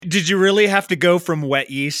Did you really have to go from wet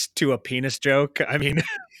yeast to a penis joke? I mean,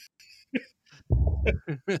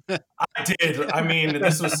 I did. I mean,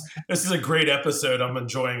 this is a great episode. I'm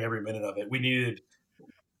enjoying every minute of it. We needed.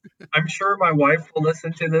 I'm sure my wife will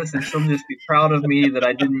listen to this and she'll just be proud of me that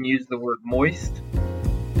I didn't use the word moist.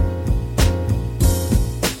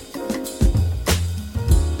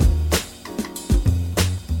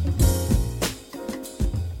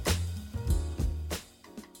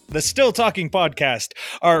 the Still Talking Podcast,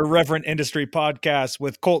 our irreverent industry podcast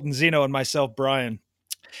with Colton Zeno and myself, Brian.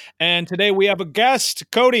 And today we have a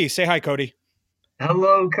guest, Cody. Say hi, Cody.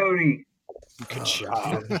 Hello, Cody. Good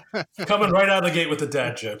job. Coming right out of the gate with the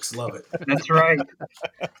dad jokes. Love it. That's right.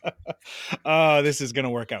 This is going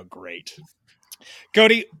to work out great.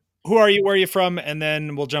 Cody, who are you? Where are you from? And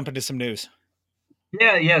then we'll jump into some news.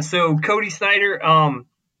 Yeah. So Cody Snyder,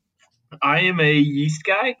 I am a yeast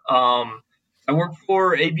guy. I work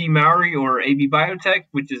for AB Mauri or AB Biotech,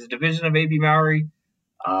 which is a division of AB Mauri.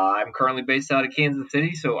 I'm currently based out of Kansas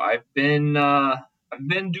City, so I've been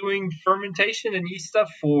doing fermentation and yeast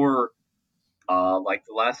stuff for like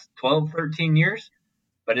the last 12, 13 years.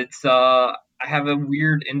 But it's I have a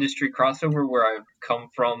weird industry crossover where I've come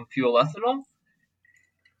from fuel ethanol.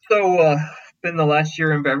 So been the last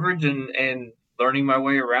year in beverage and learning my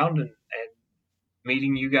way around and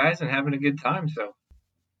meeting you guys and having a good time. So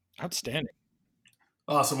outstanding.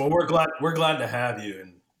 Awesome. Well, we're glad to have you,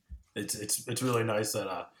 and it's really nice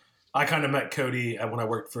that I kind of met Cody when I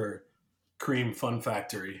worked for Cream Fun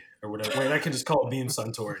Factory or whatever. Wait, I can just call it Bean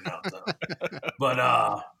Suntory now. So.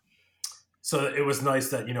 But so it was nice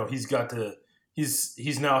that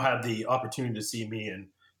he's now had the opportunity to see me in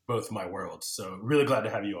both my worlds. So really glad to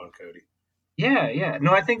have you on, Cody. Yeah.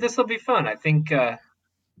 No, I think this will be fun. I think I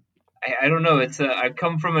don't know. It's I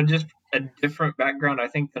come from a different background, I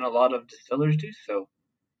think, than a lot of distillers do. So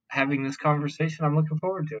having this conversation, I'm looking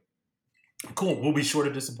forward to. Cool. We'll be sure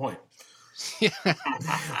to disappoint.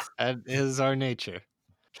 That is our nature.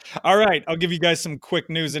 All right. I'll give you guys some quick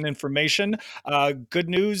news and information. Good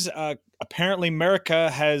news. Apparently,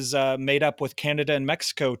 America has made up with Canada and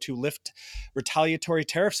Mexico to lift retaliatory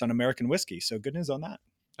tariffs on American whiskey. So good news on that.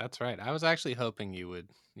 That's right. I was actually hoping you would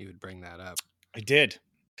bring that up. I did.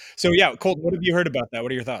 So yeah, Colton, what have you heard about that?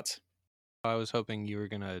 What are your thoughts? I was hoping you were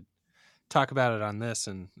going to talk about it on this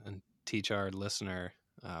and teach our listener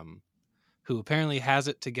who apparently has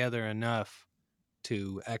it together enough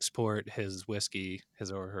to export his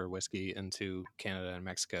or her whiskey into Canada and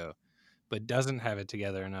Mexico, but doesn't have it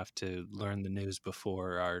together enough to learn the news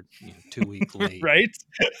before our 2-week late right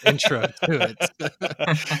intro to it.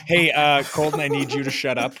 Hey, Colton, I need you to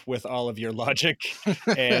shut up with all of your logic.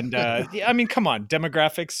 And I mean, come on,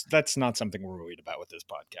 demographics, that's not something we're worried about with this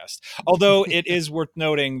podcast. Although it is worth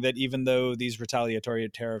noting that even though these retaliatory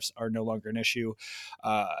tariffs are no longer an issue,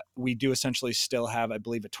 we do essentially still have, I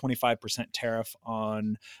believe, a 25% tariff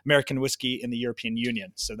on American whiskey in the European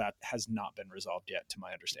Union. So that has not been resolved yet, to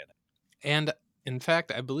my understanding. And in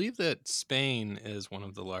fact, I believe that Spain is one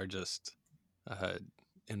of the largest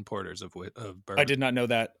importers of bourbon. I did not know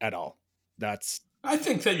that at all. I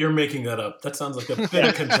think that you're making that up. That sounds like a bit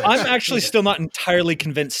of convention. I'm actually still not entirely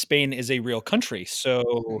convinced Spain is a real country.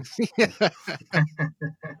 So,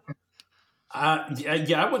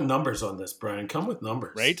 I want numbers on this, Brian. Come with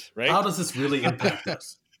numbers. Right. How does this really impact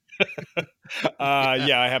us?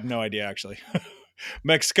 Yeah, I have no idea, actually.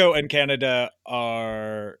 Mexico and Canada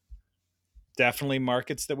are definitely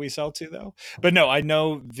markets that we sell to, though. But no, I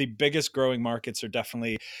know the biggest growing markets are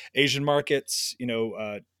definitely Asian markets.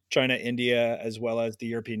 China, India, as well as the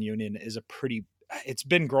European Union is it's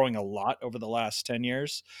been growing a lot over the last 10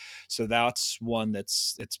 years. So that's one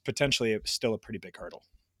it's potentially still a pretty big hurdle.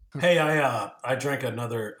 Hey, I've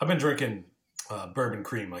been drinking bourbon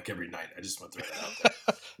cream like every night. I just want to throw that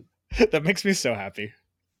out there. That makes me so happy.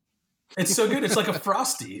 It's so good. It's like a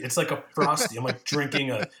Frosty. I'm like drinking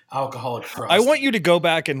an alcoholic Frosty. I want you to go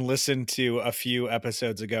back and listen to a few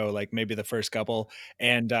episodes ago, like maybe the first couple,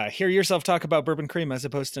 and hear yourself talk about bourbon cream as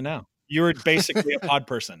opposed to now. You were basically a pod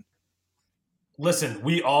person. Listen,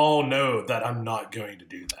 we all know that I'm not going to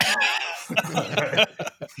do that.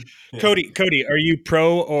 Yeah. Cody, are you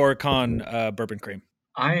pro or con bourbon cream?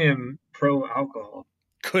 I am pro alcohol.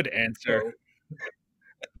 Good answer.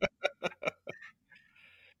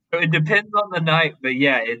 It depends on the night, but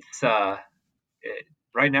yeah, it's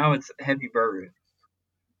right now it's heavy bourbon.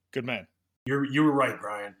 Good man. You were right,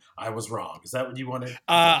 Brian. I was wrong. Is that what you wanted?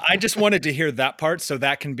 I just wanted to hear that part, so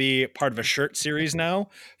that can be part of a shirt series now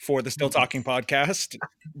for the Still Talking podcast.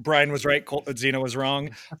 Brian was right. Zeno was wrong.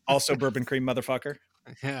 Also, bourbon cream motherfucker.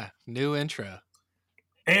 Yeah, new intro.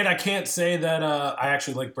 And I can't say that I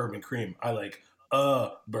actually like bourbon cream. I like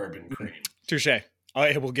a bourbon cream. Touche.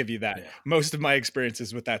 I will give you that. Yeah. Most of my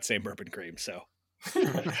experiences with that same bourbon cream. So, all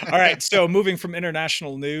right. So, moving from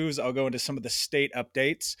international news, I'll go into some of the state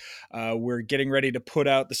updates. We're getting ready to put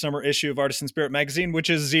out the summer issue of Artisan Spirit magazine, which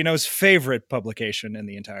is Zeno's favorite publication in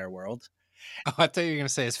the entire world. Oh, I thought you were going to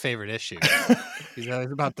say his favorite issue. He's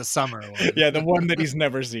always about the summer one. Yeah, the one that he's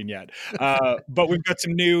never seen yet. But we've got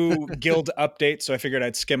some new guild updates, so I figured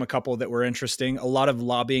I'd skim a couple that were interesting. A lot of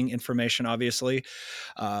lobbying information, obviously.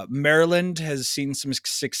 Maryland has seen some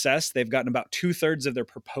success. They've gotten about 2/3 of their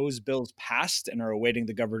proposed bills passed and are awaiting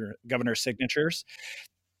the governor's signatures.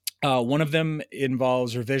 One of them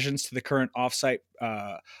involves revisions to the current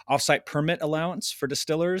offsite permit allowance for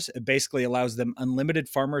distillers. It basically allows them unlimited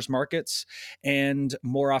farmers markets and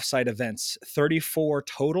more offsite events, 34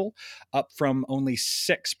 total, up from only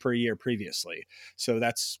 6 per year previously. So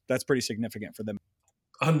that's pretty significant for them.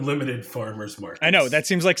 Unlimited farmers markets. I know that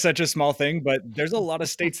seems like such a small thing, but there's a lot of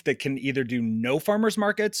states that can either do no farmers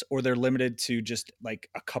markets or they're limited to just like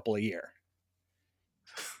a couple a year.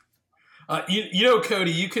 You know, Cody,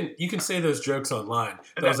 you can say those jokes online.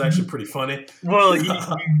 That was actually pretty funny. Well, you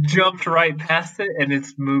jumped right past it, and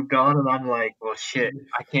it's moved on, and I'm like, well, shit,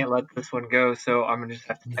 I can't let this one go, so I'm gonna just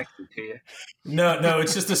have to text it to you. No,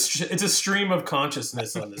 it's just it's a stream of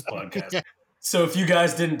consciousness on this podcast. So if you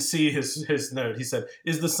guys didn't see his note, he said,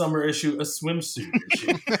 "Is the summer issue a swimsuit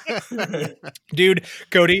issue?" Dude,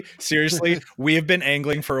 Cody, seriously, we have been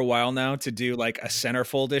angling for a while now to do like a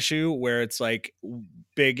centerfold issue where it's like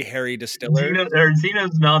big hairy distiller.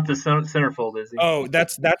 Zeno's not the centerfold, is he? Oh,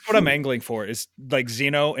 that's what I'm angling for. Is like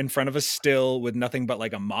Zeno in front of a still with nothing but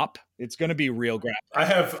like a mop. It's going to be real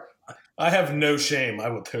graphic. I have no shame. I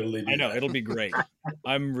will totally do I know that. it'll be great.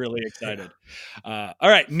 I'm really excited. All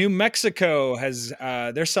right, New Mexico has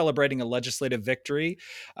they're celebrating a legislative victory.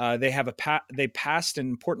 They passed an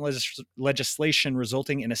important legislation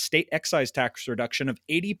resulting in a state excise tax reduction of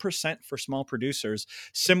 80% for small producers,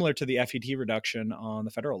 similar to the FET reduction on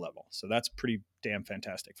the federal level. So that's pretty damn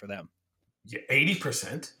fantastic for them. Yeah,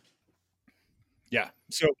 80%. Yeah.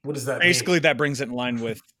 So what does that basically mean? That brings it in line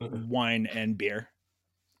with wine and beer.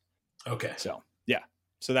 Okay. So yeah.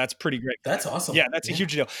 So that's pretty great. That's awesome. Yeah, that's a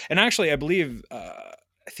huge deal. And actually, I believe, I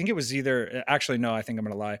think it was either, actually, no, I think I'm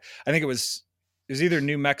going to lie. I think it was either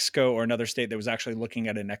New Mexico or another state that was actually looking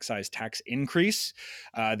at an excise tax increase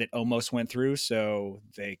that almost went through. So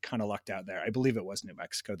they kind of lucked out there. I believe it was New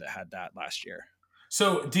Mexico that had that last year.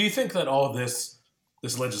 So do you think that all of this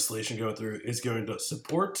legislation going through is going to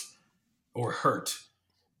support or hurt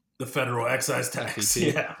the federal excise tax?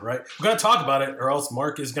 Yeah, right. We got to talk about it, or else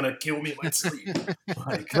Mark is going to kill me in my sleep.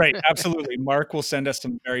 Right, absolutely. Mark will send us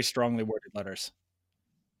some very strongly worded letters.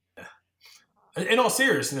 In all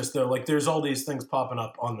seriousness, though, like there's all these things popping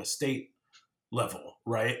up on the state level,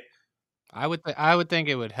 right? I would think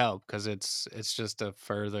it would help because it's just a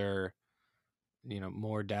further,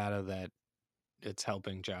 more data that it's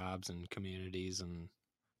helping jobs and communities and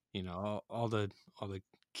all the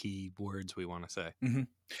key words we want to say. Mm-hmm.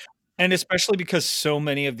 And especially because so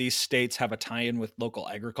many of these states have a tie-in with local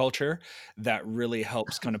agriculture, that really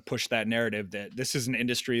helps kind of push that narrative that this is an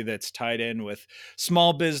industry that's tied in with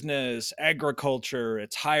small business, agriculture,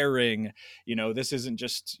 it's hiring. This isn't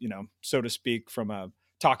just, so to speak, from a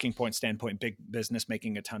talking point standpoint, big business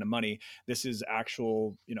making a ton of money. This is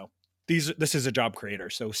actual, this is a job creator.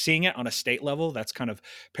 So seeing it on a state level, that's kind of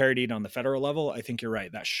parodied on the federal level. I think you're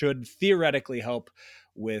right. That should theoretically help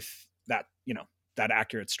with that, that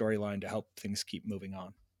accurate storyline to help things keep moving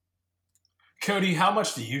on. Cody, how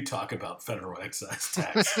much do you talk about federal excise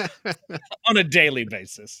tax? On a daily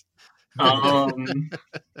basis?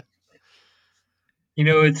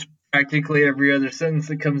 It's practically every other sentence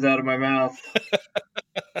that comes out of my mouth.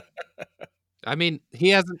 I mean, he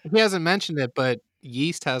hasn't mentioned it, but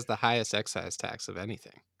yeast has the highest excise tax of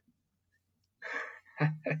anything.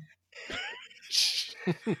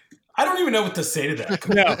 I don't even know what to say to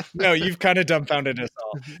that. No, you've kind of dumbfounded us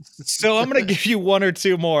all. So I'm going to give you one or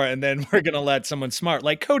two more, and then we're going to let someone smart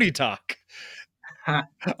like Cody talk.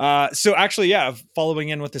 So actually, yeah, following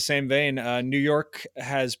in with the same vein, New York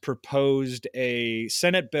has proposed a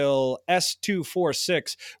Senate bill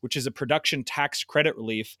S246, which is a production tax credit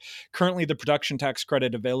relief. Currently, the production tax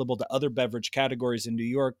credit available to other beverage categories in New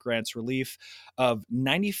York grants relief of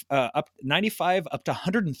 95 up to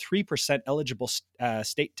 103% eligible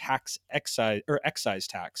state tax excise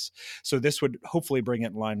tax. So this would hopefully bring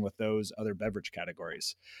it in line with those other beverage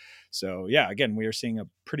categories. So yeah, again, we are seeing a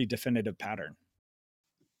pretty definitive pattern.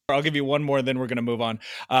 I'll give you one more, and then we're going to move on.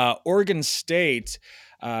 Oregon State,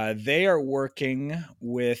 they are working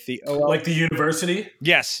with the OL. Like the university?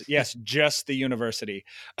 Yes, just the university.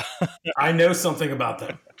 I know something about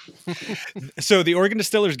them. So the Oregon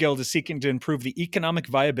Distillers Guild is seeking to improve the economic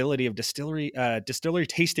viability of distillery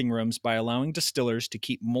tasting rooms by allowing distillers to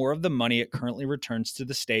keep more of the money it currently returns to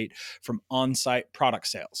the state from on-site product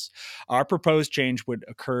sales. Our proposed change would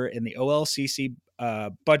occur in the OLCC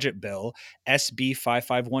budget bill, SB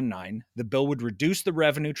 5519. The bill would reduce the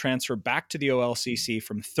revenue transfer back to the OLCC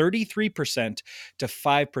from 33% to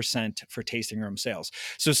 5% for tasting room sales.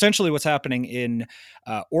 So essentially what's happening in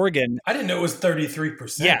Oregon. I didn't know it was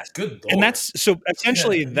 33%. Yes. Good Lord. And that's so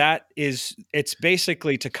essentially it's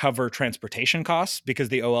basically to cover transportation costs because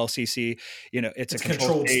the OLCC, it's a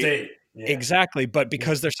controlled state. Yeah. Exactly. But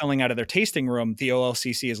because they're selling out of their tasting room, the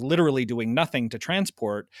OLCC is literally doing nothing to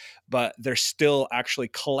transport, but they're still actually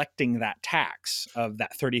collecting that tax of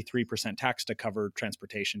that 33% tax to cover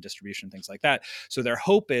transportation, distribution, things like that. So their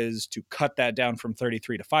hope is to cut that down from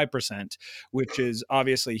 33 to 5%, which is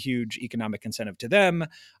obviously a huge economic incentive to them,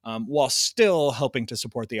 while still helping to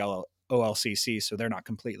support the OLCC, so they're not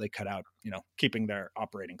completely cut out, keeping their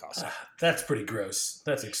operating costs up. That's pretty gross.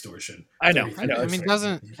 That's extortion. I know. I mean,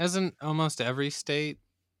 isn't almost every state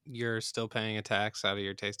you're still paying a tax out of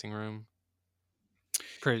your tasting room?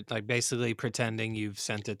 Like basically pretending you've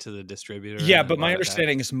sent it to the distributor. Yeah, but my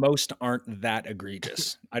understanding is most aren't that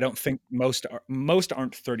egregious. I don't think most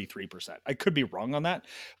aren't 33%. I could be wrong on that,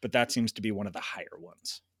 but that seems to be one of the higher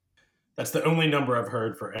ones. That's the only number I've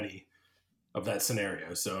heard for any of that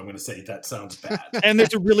scenario, so I'm going to say that sounds bad. And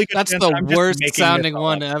there's a really good that's the worst sounding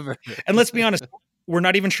one ever. And let's be honest, we're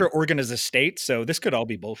not even sure Oregon is a state, so this could all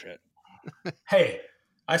be bullshit. Hey,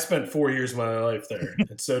 I spent 4 years of my life there,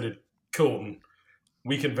 and so did Colton.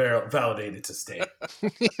 We can validate it's a state.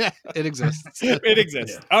 Yeah, it exists. It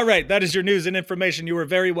exists. Yeah. All right, that is your news and information. You were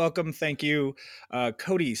very welcome. Thank you.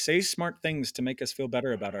 Cody, say smart things to make us feel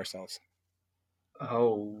better about ourselves.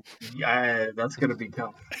 Oh, yeah, that's going to be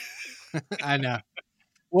tough. I know.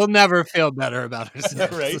 We'll never feel better about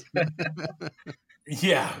ourselves. Right?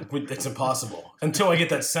 Yeah, it's impossible until I get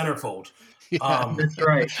that centerfold. Yeah, that's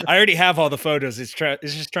right. I already have all the photos. It's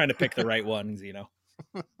just trying to pick the right ones,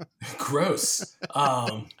 Gross.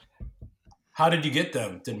 How did you get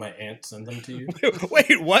them? Did my aunt send them to you?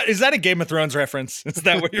 Wait, what? Is that a Game of Thrones reference? Is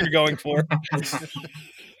that what you're going for?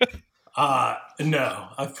 No,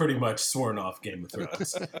 I've pretty much sworn off Game of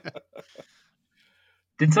Thrones.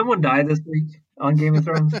 Did someone die this week on Game of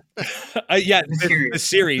Thrones? Yeah, the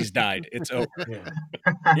series died. It's over.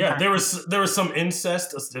 Yeah, there was some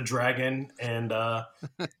incest, a dragon, and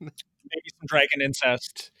maybe some dragon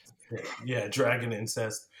incest. Yeah, dragon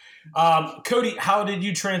incest. Cody, how did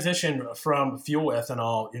you transition from fuel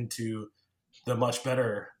ethanol into the much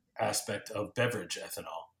better aspect of beverage ethanol?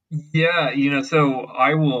 Yeah, so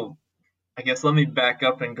I guess let me back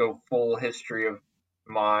up and go full history of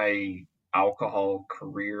my alcohol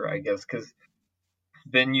career, I guess, because it's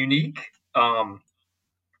been unique. So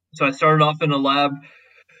I started off in a lab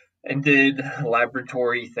and did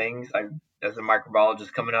laboratory things. As a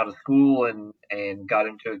microbiologist coming out of school and got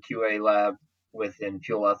into a QA lab within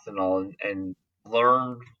fuel ethanol and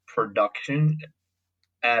learned production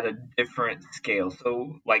at a different scale.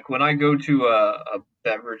 So like when I go to a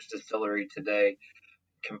beverage distillery today,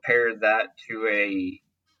 compare that to a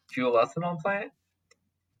fuel ethanol plant,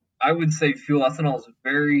 I would say fuel ethanol is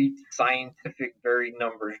very scientific, very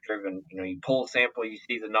numbers driven. You pull a sample, you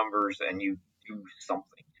see the numbers, and you do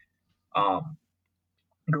something.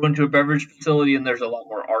 Go into a beverage facility, and there's a lot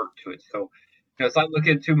more art to it. So, as I look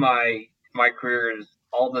into my career, is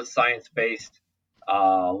all the science-based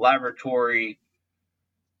laboratory,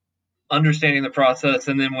 understanding the process,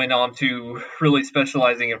 and then went on to really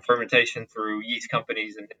specializing in fermentation through yeast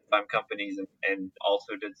companies and enzyme companies, and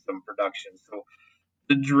also did some production. So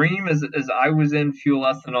the dream is I was in fuel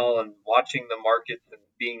ethanol and watching the markets and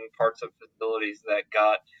being parts of facilities that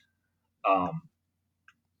got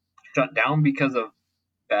shut down because of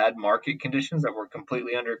bad market conditions that were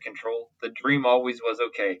completely under control. The dream always was,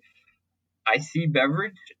 okay, I see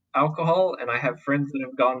beverage alcohol and I have friends that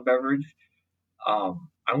have gone beverage.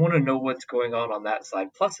 I want to know what's going on that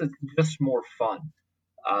side. Plus, it's just more fun.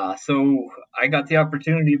 So I got the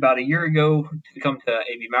opportunity about a year ago to come to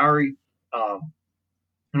AB Mauri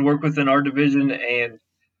and work within our division. And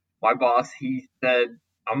my boss, he said,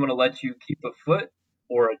 I'm going to let you keep a foot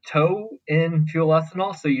or a toe in fuel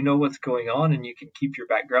ethanol so you know what's going on and you can keep your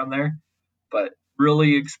background there, but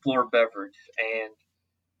really explore beverage. And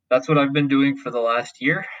that's what I've been doing for the last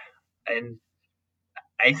year. And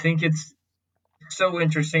I think it's so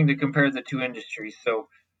interesting to compare the two industries. So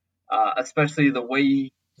especially the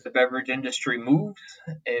way the beverage industry moves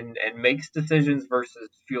and makes decisions versus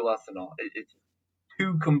fuel ethanol. It's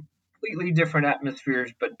two completely different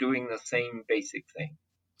atmospheres, but doing the same basic thing.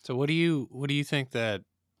 So what do you think that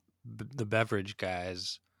the beverage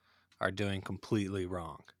guys are doing completely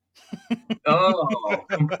wrong? Oh,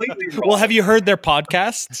 completely wrong. Well, have you heard their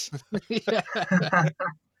podcasts?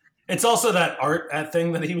 It's also that art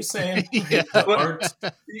thing that he was saying. Yeah. The art,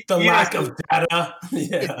 the lack of data.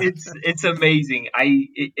 Yeah. It's amazing.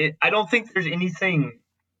 I don't think there's anything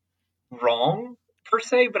wrong per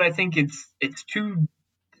se, but I think it's two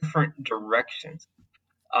different directions.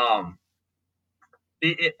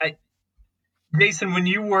 Jason, when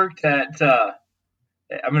you worked at,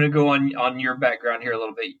 I'm going to go on your background here a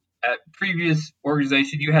little bit. At previous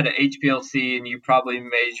organization, you had an HPLC, and you probably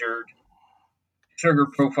measured sugar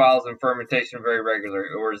profiles and fermentation very regularly,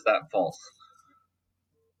 or is that false?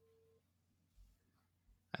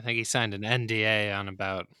 I think he signed an NDA on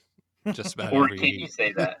about just about Or every can you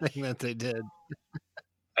say that? thing that they did.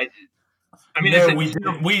 I mean,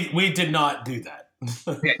 No, we did not do that.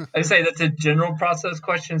 Okay, I say that's a general process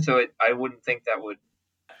question, so I wouldn't think that would.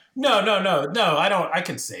 No. I don't. I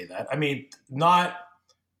can say that. I mean, not.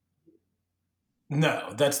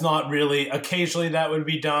 No, that's not really. Occasionally, that would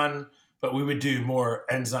be done, but we would do more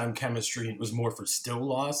enzyme chemistry. It was more for still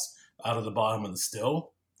loss out of the bottom of the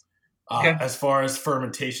still. Okay. As far as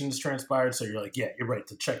fermentation is transpired, so you're like, yeah, you're right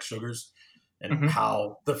to check sugars and Mhm.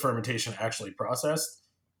 how the fermentation actually processed.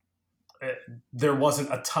 There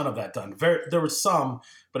wasn't a ton of that done. There was some,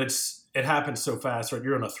 but it happened so fast. Right,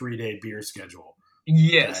 you're on a 3-day beer schedule.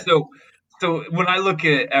 Yeah. That- So when I look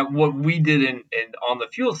at what we did in on the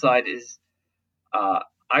fuel side is,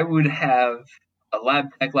 I would have a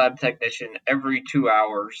lab technician every 2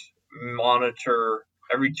 hours monitor,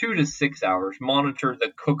 every 2 to 6 hours monitor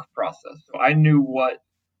the cook process. So I knew what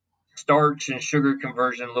starch and sugar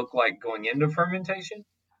conversion looked like going into fermentation.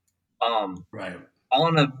 Right.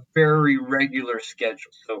 On a very regular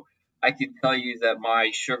schedule. So I could tell you that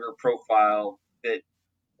my sugar profile fit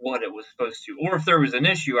what it was supposed to. Or if there was an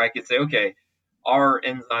issue, I could say, okay, our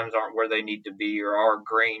enzymes aren't where they need to be, or our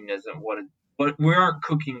grain isn't but we aren't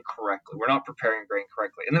cooking correctly. We're not preparing grain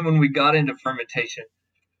correctly. And then when we got into fermentation,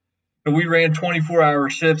 we ran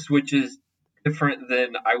 24-hour shifts, which is different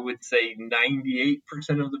than, I would say, 98%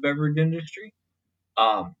 of the beverage industry.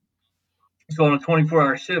 So on a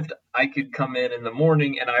 24-hour shift, I could come in the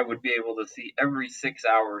morning and I would be able to see every 6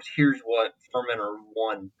 hours, here's what fermenter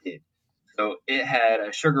 1 did. So it had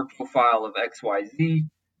a sugar profile of XYZ in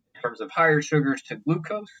terms of higher sugars to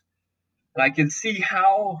glucose. And I could see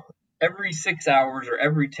how every 6 hours or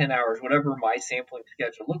every 10 hours, whatever my sampling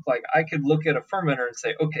schedule looked like, I could look at a fermenter and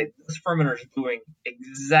say, okay, this fermenter is doing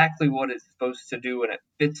exactly what it's supposed to do and it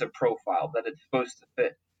fits a profile that it's supposed to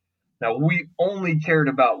fit. Now, we only cared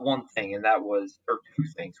about one thing, and that was, or two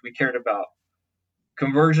things. We cared about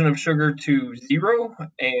conversion of sugar to 0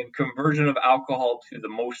 and conversion of alcohol to the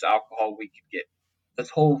most alcohol we could get. This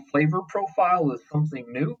whole flavor profile is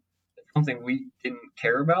something new. It's something we didn't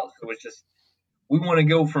care about. So it's just, we want to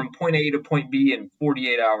go from point A to point B in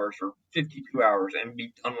 48 hours or 52 hours and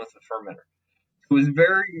be done with the fermenter. So it was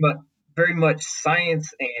very much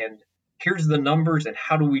science, and here's the numbers, and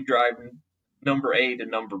how do we drive number A to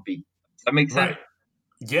number B. Does that make sense? Right.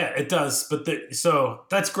 Yeah, it does. But so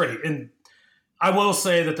that's great. And I will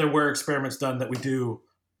say that there were experiments done that we do,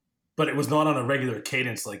 but it was not on a regular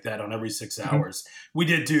cadence like that on every 6 hours. We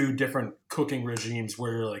did do different cooking regimes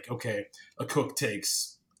where you're like, okay, a cook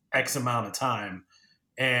takes X amount of time,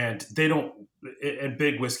 and they don't. In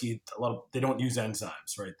big whiskey, they don't use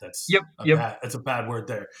enzymes, right? That's that's a bad word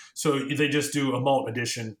there. So they just do a malt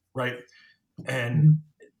addition, right?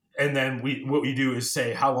 And then what we do is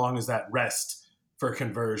say, how long is that rest for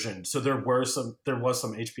conversion? So there was some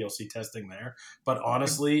HPLC testing there, but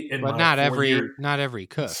honestly, but not every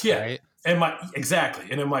cook, right? And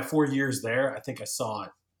in my 4 years there, I think I saw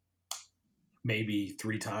it maybe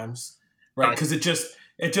 3 times, right? Because it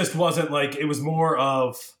just wasn't like, it was more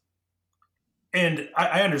of, and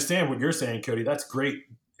I understand what you're saying, Cody. That's great.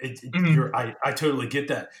 I totally get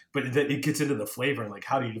that, but it gets into the flavor and like,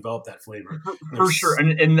 how do you develop that flavor? For sure,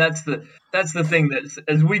 and that's the thing that,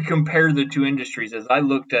 as we compare the two industries, as I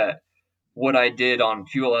looked at what I did on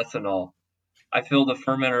fuel ethanol, I filled a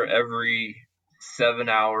fermenter every 7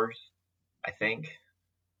 hours. I think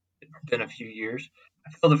it's been a few years. I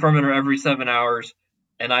filled the fermenter every 7 hours,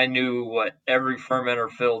 and I knew what every fermenter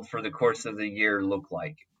filled for the course of the year looked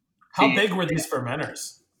like. How big were these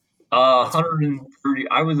fermenters? 130.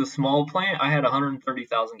 I was a small plant. I had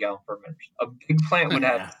 130,000 gallon fermenters. A big plant would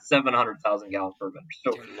have 700,000 gallon fermenters.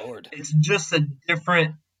 So Dear Lord. it's just a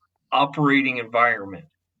different operating environment.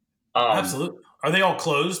 Absolutely. Are they all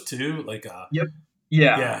closed too? Like, Yep.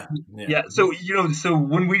 yeah. So so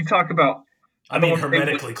when we talk about, I mean,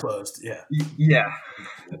 hermetically closed. Yeah. Yeah.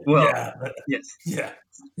 Well, Yeah. yes. Yeah.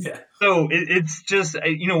 Yeah. So it's just,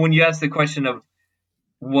 when you ask the question of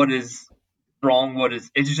what is wrong,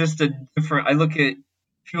 it's just a different. I look at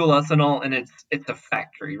fuel ethanol, and it's a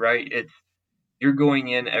factory, right? You're going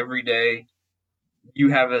in every day.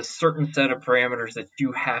 You have a certain set of parameters that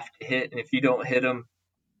you have to hit, and if you don't hit them,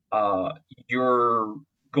 you're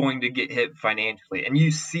going to get hit financially. And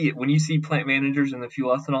you see it when you see plant managers in the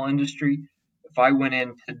fuel ethanol industry. If I went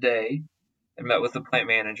in today and met with the plant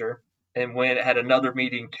manager and had another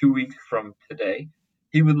meeting 2 weeks from today,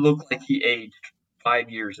 he would look like he aged 5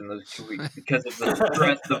 years in those 2 weeks because of the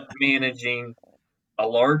stress of managing a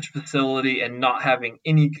large facility and not having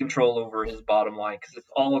any control over his bottom line because it's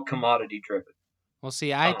all commodity driven. Well,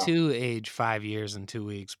 see, I too age 5 years and 2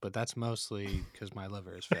 weeks, but that's mostly because my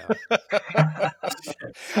liver is failing.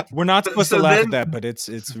 We're not supposed to laugh at that, but it's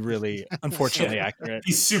really unfortunately accurate.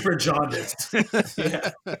 He's super jaundiced.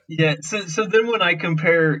 Yeah. So then when I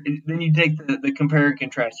compare, then you take the compare and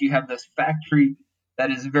contrast. You have this factory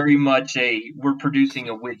that is very much we're producing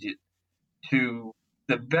a widget, to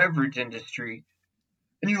the beverage industry,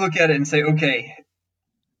 and you look at it and say, okay,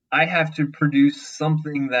 I have to produce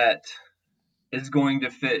something that is going to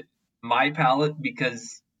fit my palate,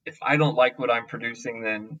 because if I don't like what I'm producing,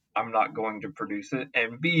 then I'm not going to produce it.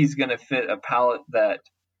 And B is going to fit a palate that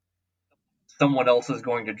someone else is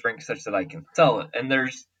going to drink such that I can sell it. And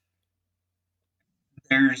there's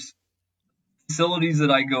facilities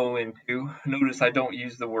that I go into. Notice I don't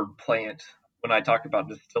use the word plant when I talk about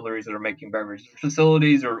distilleries that are making beverages.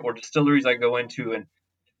 Facilities or distilleries I go into, and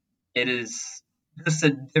it is just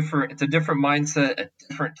it's a different mindset, a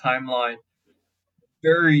different timeline,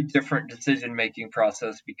 very different decision-making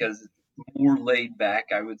process because it's more laid back,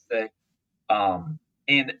 I would say.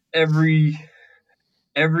 And every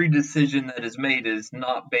decision that is made is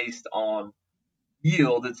not based on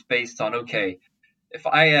yield. It's based on, okay, if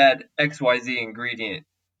I add XYZ ingredient,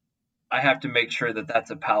 I have to make sure that that's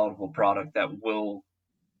a palatable product that will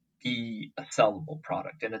be a sellable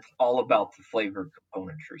product. And it's all about the flavor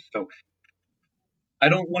componentry. So I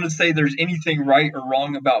don't want to say there's anything right or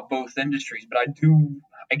wrong about both industries, but I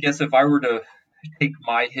guess if I were to take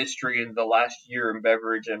my history in the last year in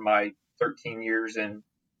beverage and my 13 years and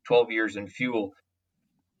 12 years in fuel,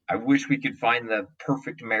 I wish we could find the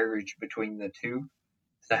perfect marriage between the two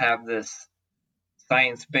to have this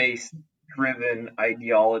science-based driven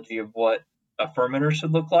ideology of what a fermenter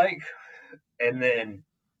should look like. And then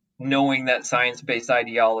knowing that science-based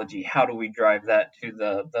ideology, how do we drive that to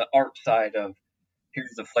the art side of,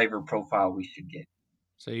 here's the flavor profile we should get.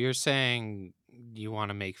 So you're saying you want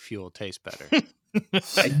to make fuel taste better?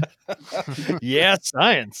 Yeah,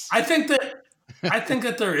 science. I think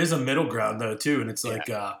that there is a middle ground though too, and it's like,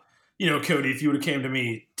 Cody, if you would have came to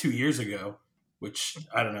me 2 years ago, which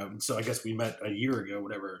I don't know, so I guess we met a year ago,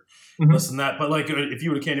 whatever, less than that. But like, if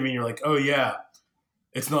you would have came to me and you're like, oh yeah,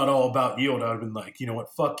 it's not all about yield, I would have been like, you know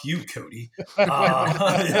what, fuck you, Cody.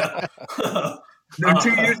 No, 2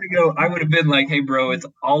 years ago, I would have been like, hey, bro, it's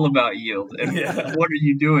all about yield. And what are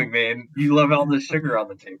you doing, man? You love all the sugar on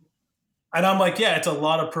the table. And I'm like, yeah, it's a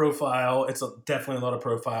lot of profile. It's definitely a lot of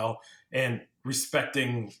profile and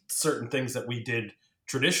respecting certain things that we did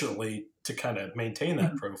traditionally to kind of maintain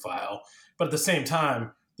that profile. But at the same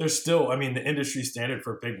time, there's still, the industry standard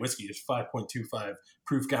for big whiskey is 5.25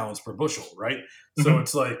 proof gallons per bushel, right? So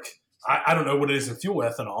it's like, I don't know what it is in fuel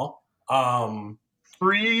ethanol.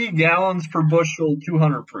 3 gallons per bushel,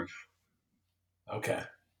 200 proof. Okay.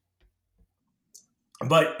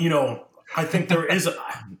 But, I think there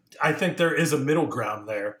is a middle ground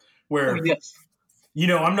there where,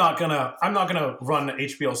 I'm not gonna run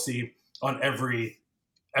HPLC on every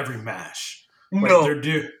mash. No.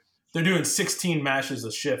 They're doing 16 mashes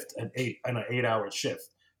a shift an 8-hour shift,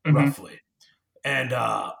 roughly. And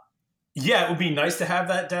it would be nice to have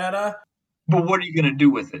that data. But what are you gonna do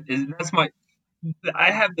with it? I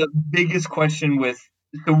have the biggest question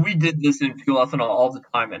so we did this in fuel ethanol all the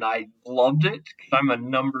time, and I loved it because I'm a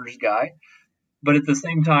numbers guy. But at the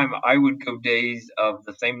same time, I would go days of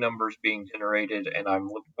the same numbers being generated, and I'm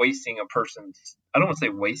wasting I don't want to say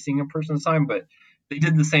wasting a person's time, but they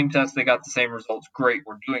did the same test, they got the same results. Great,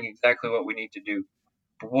 we're doing exactly what we need to do.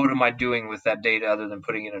 But what am I doing with that data other than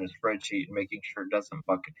putting it in a spreadsheet and making sure it doesn't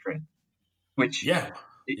buck a trend? Which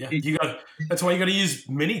that's why you got to use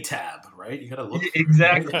Minitab, right? You got to look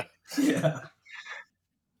exactly. Right? Yeah.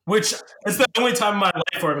 Which is the only time in my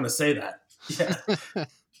life where I'm going to say that. Yeah.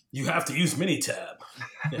 you have to use Minitab.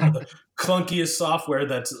 Yeah, the clunkiest software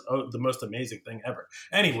that's the most amazing thing ever.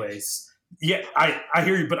 Anyways, yeah, I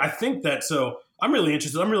hear you, but I think that, so I'm really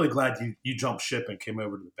interested. I'm really glad you jumped ship and came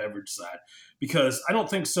over to the beverage side, because I don't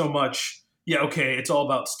think so much, yeah, okay, it's all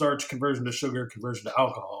about starch, conversion to sugar, conversion to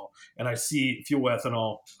alcohol. And I see fuel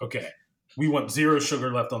ethanol, okay, we want zero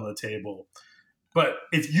sugar left on the table. But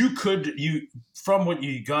if you could, from what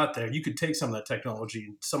you got there, you could take some of that technology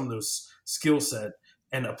and some of those skill set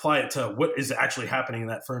and apply it to what is actually happening in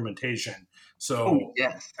that fermentation. Oh, So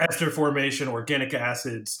yes. ester formation, organic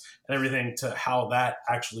acids, and everything, to how that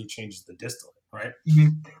actually changes the distillate, right?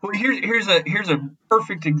 Well, here's a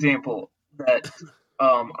perfect example that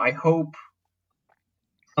I hope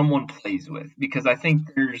someone plays with, because I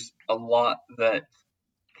think there's a lot that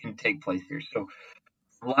can take place here. So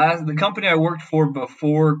the company I worked for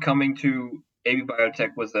before coming to AB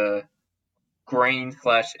Biotech was a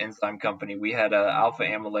grain/enzyme company. We had a alpha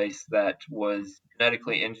amylase that was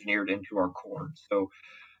genetically engineered into our corn. So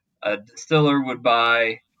a distiller would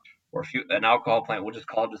buy, or an alcohol plant, we'll just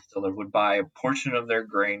call it distiller, would buy a portion of their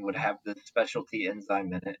grain, would have this specialty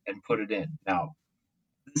enzyme in it, and put it in. Now,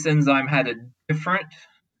 this enzyme had a different,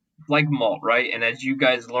 like malt, right? And as you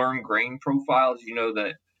guys learn grain profiles, you know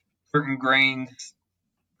that certain grains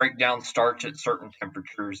break down starch at certain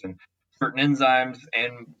temperatures, and certain enzymes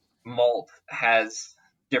and malt has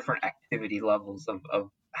different activity levels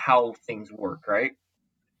of how things work, right?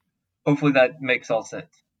 Hopefully that makes all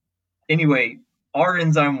sense. Anyway, our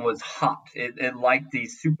enzyme was hot. It liked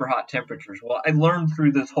these super hot temperatures. Well, I learned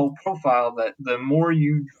through this whole profile that the more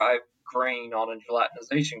you drive grain on a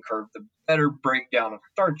gelatinization curve, the better breakdown of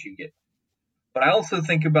starch you get. But I also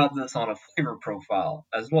think about this on a flavor profile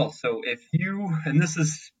as well. So if you, and this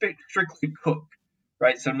is strictly cook,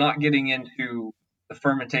 right? So not getting into the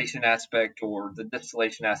fermentation aspect or the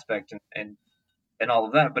distillation aspect and all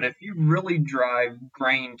of that. But if you really drive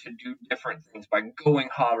grain to do different things by going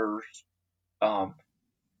hotter,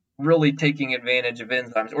 really taking advantage of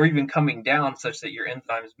enzymes, or even coming down such that your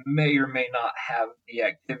enzymes may or may not have the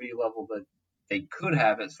activity level that they could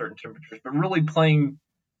have at certain temperatures, but really playing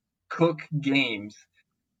cook games,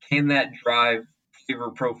 can that drive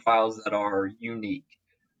flavor profiles that are unique,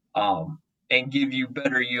 and give you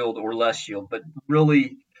better yield or less yield? But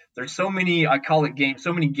really, there's so many, I call it games,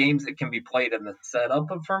 so many games that can be played in the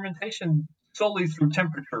setup of fermentation solely through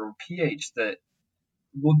temperature or pH that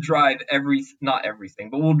will drive not everything,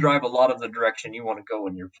 but will drive a lot of the direction you want to go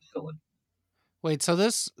in your facility. Wait, so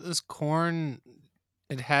this corn,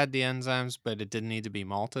 it had the enzymes, but it didn't need to be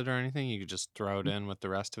malted or anything? You could just throw it in with the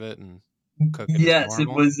rest of it and cook it as Yes,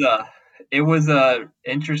 normal? it was a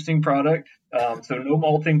interesting product. So no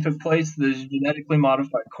malting took place. The genetically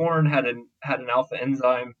modified corn had an alpha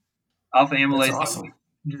enzyme, alpha That's amylase that awesome.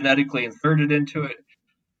 we genetically inserted into it.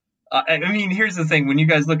 I mean, here's the thing: when you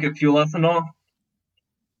guys look at fuel ethanol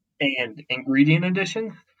and ingredient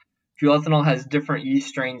additions, fuel ethanol has different yeast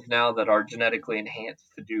strains now that are genetically enhanced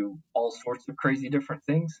to do all sorts of crazy different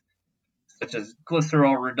things, such as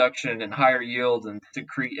glycerol reduction and higher yields and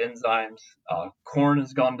secrete enzymes. Corn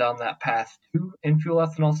has gone down that path too in fuel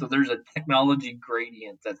ethanol. So there's a technology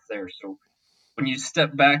gradient that's there. So when you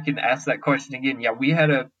step back and ask that question again, yeah, we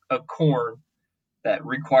had a corn that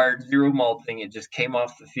required zero malting. It just came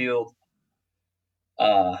off the field,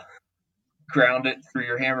 ground it through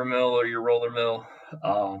your hammer mill or your roller mill,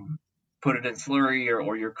 put it in slurry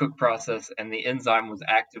or your cook process, and the enzyme was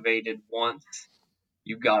activated once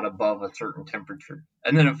you got above a certain temperature.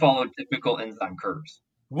 And then it followed typical enzyme curves.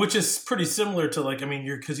 Which is pretty similar to, like, I mean,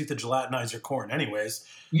 because you have to gelatinize your corn anyways,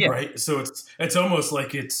 Yeah. right? So it's almost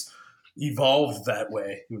like it's evolved that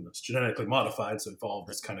way. Even though it's genetically modified, so evolved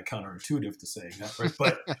is kind of counterintuitive to saying that, right?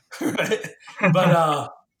 But right?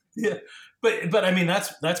 Yeah, but I mean,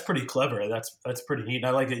 that's pretty clever. That's pretty neat. And I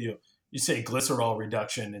like it. You say glycerol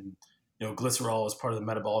reduction, and glycerol is part of the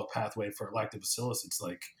metabolic pathway for lactobacillus. It's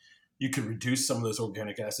like you could reduce some of those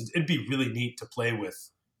organic acids. It'd be really neat to play with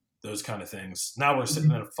those kind of things. Now we're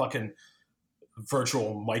sitting in a fucking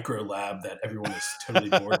virtual micro lab that everyone is totally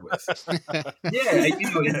bored with.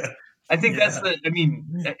 Yeah, I think that's I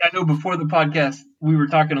mean, I know before the podcast we were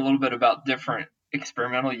talking a little bit about different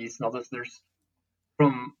experimental yeast and all this. There's,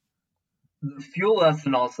 from the fuel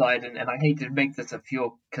ethanol side, and I hate to make this a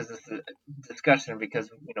fuel because it's a discussion because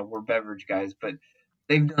we're beverage guys, but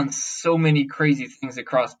they've done so many crazy things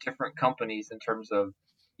across different companies in terms of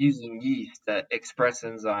using yeast that express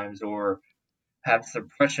enzymes or have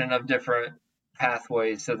suppression of different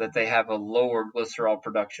pathways so that they have a lower glycerol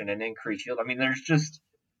production and increased yield. I mean, there's just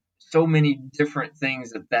so many different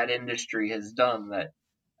things that industry has done that,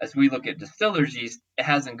 as we look at distillers yeast, it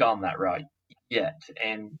hasn't gone that route yet.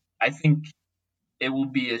 And I think it will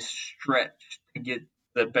be a stretch to get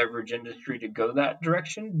the beverage industry to go that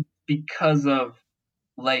direction because of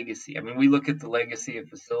legacy. I mean, we look at the legacy of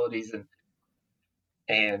facilities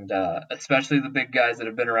and especially the big guys that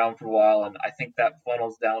have been around for a while, and I think that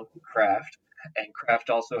funnels down to craft. And craft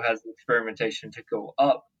also has the experimentation to go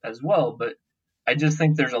up as well, but I just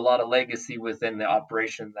think there's a lot of legacy within the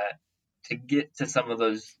operation that to get to some of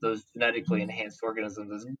those genetically enhanced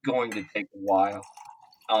organisms is going to take a while.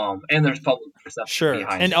 And there's public perception Sure.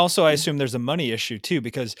 behind And it. also, I assume there's a money issue too,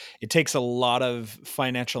 because it takes a lot of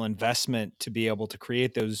financial investment to be able to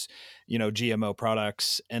create those, GMO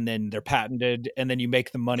products, and then they're patented, and then you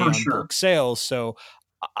make the money For on sure. bulk sales. So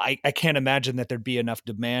I can't imagine that there'd be enough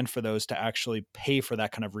demand for those to actually pay for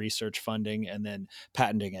that kind of research funding and then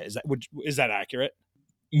patenting it. Is that accurate?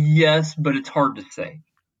 Yes, but it's hard to say.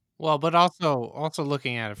 Well, but also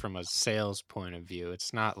looking at it from a sales point of view,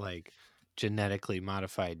 it's not like genetically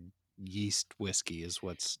modified yeast whiskey is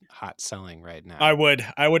what's hot selling right now. I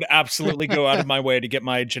would absolutely go out of my way to get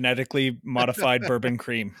my genetically modified bourbon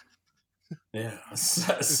cream. Yeah,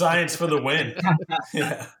 science for the win.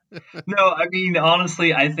 Yeah. No, I mean,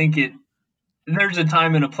 honestly, I think there's a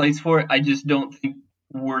time and a place for it. I just don't think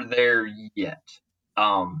we're there yet.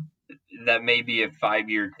 That may be a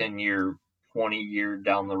 5-year, 10-year, 20-year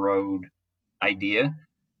down the road idea.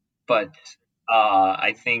 But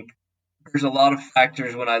I think there's a lot of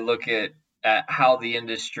factors when I look at how the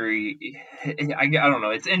industry, I don't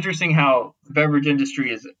know. It's interesting how the beverage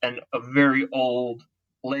industry is a very old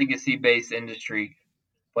legacy-based industry.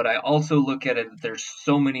 But I also look at it that there's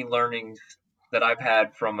so many learnings that I've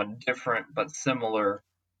had from a different but similar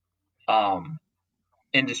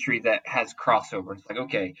industry that has crossover. It's like,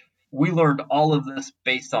 okay, we learned all of this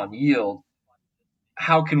based on yield.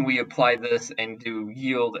 How can we apply this and do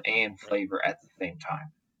yield and flavor at the same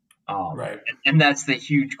time? Right. And that's the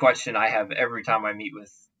huge question I have every time I meet with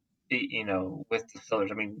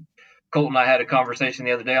distillers. I mean, Colton and I had a conversation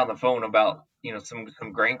the other day on the phone about,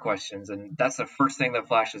 some grain questions, and that's the first thing that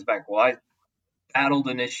flashes back. Well, I battled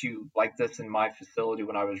an issue like this in my facility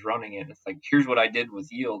when I was running it. It's like, here's what I did with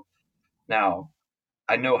yield. Now,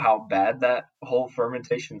 I know how bad that whole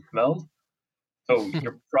fermentation smells, so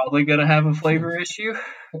you're probably going to have a flavor issue.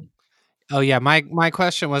 Oh yeah, my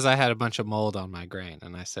question was, I had a bunch of mold on my grain,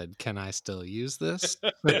 and I said, "Can I still use this?"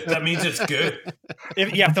 That means it's good.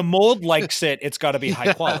 If the mold likes it, it's got to be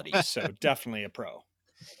high quality. So definitely a pro.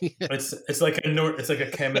 It's like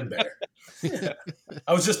a camembert. Yeah.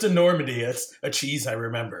 I was just in Normandy. It's a cheese I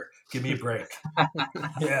remember. Give me a break.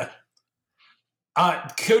 Yeah.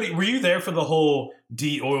 Cody, were you there for the whole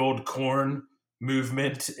de-oiled corn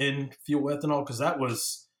movement in fuel ethanol?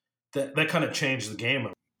 Because that kind of changed the game.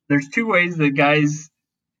 There's two ways that guys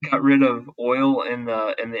got rid of oil in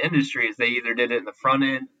the industry. Is they either did it in the front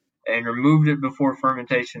end and removed it before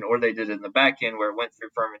fermentation, or they did it in the back end where it went through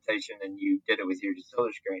fermentation and you did it with your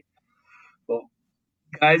distiller's grain. Well,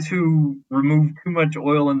 guys who removed too much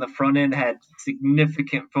oil in the front end had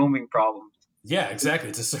significant foaming problems. Yeah, exactly.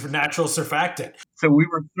 It's a natural surfactant. So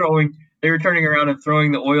they were turning around and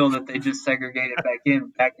throwing the oil that they just segregated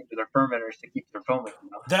back into their fermenters to keep their foaming.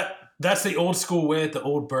 That's the old school way at the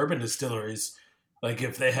old bourbon distilleries. Like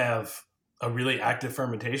if they have a really active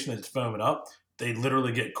fermentation that's foaming up, they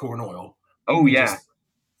literally get corn oil. Oh yeah.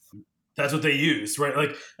 That's what they use, right?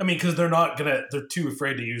 Like, I mean, because they're too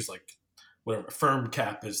afraid to use like whatever. Firm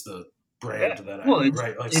Cap is the brand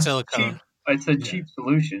right? Like silicone. It's a cheap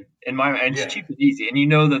solution it's cheap and easy, and you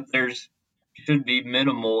know that there's should be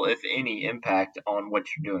minimal, if any, impact on what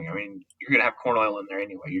you're doing. I mean, you're gonna have corn oil in there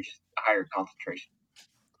anyway. You're just a higher concentration.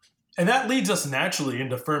 And that leads us naturally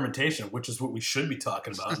into fermentation, which is what we should be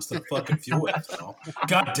talking about instead of fucking fuel ethanol.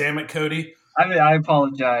 God damn it, Cody. I mean, I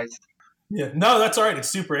apologize. Yeah, no, that's all right. It's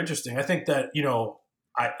super interesting. I think that,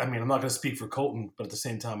 I mean, I'm not going to speak for Colton, but at the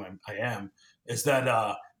same time, I am, is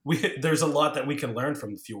that there's a lot that we can learn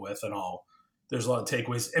from the fuel ethanol. There's a lot of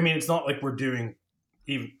takeaways. I mean, it's not like we're doing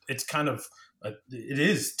it's kind of, it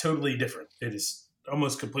is totally different. It is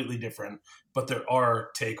almost completely different, but there are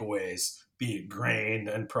takeaways, be it grain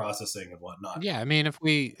and processing and whatnot. Yeah, I mean, if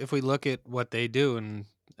we look at what they do and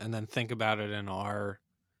then think about it in our,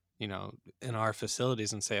 in our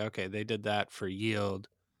facilities and say, okay, they did that for yield,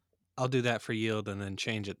 I'll do that for yield and then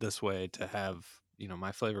change it this way to have,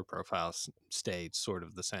 my flavor profiles stay sort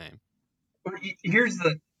of the same. Here's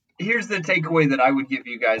the takeaway that I would give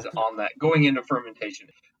you guys on that going into fermentation.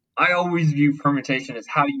 I always view fermentation as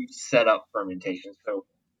how you set up fermentation. So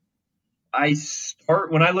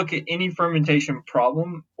when I look at any fermentation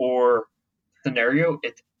problem or scenario,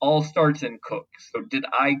 it all starts in cook. So did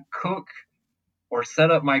I cook or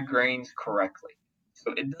set up my grains correctly.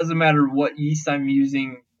 So it doesn't matter what yeast I'm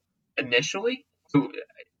using initially. So,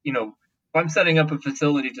 if I'm setting up a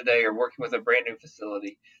facility today or working with a brand new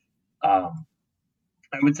facility, I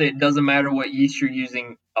would say it doesn't matter what yeast you're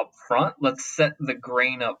using up front. Let's set the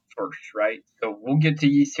grain up first, right? So we'll get to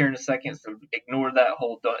yeast here in a second. So ignore that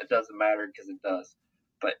whole it doesn't matter, because it does.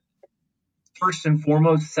 But first and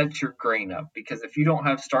foremost, set your grain up, because if you don't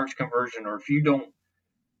have starch conversion, or if you don't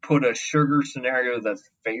put a sugar scenario that's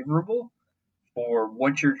favorable for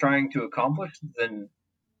what you're trying to accomplish, then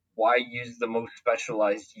why use the most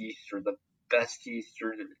specialized yeast or the best yeast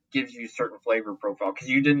or that gives you a certain flavor profile, because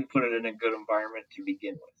you didn't put it in a good environment to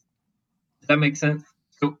begin with. Does that make sense?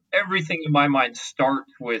 So everything in my mind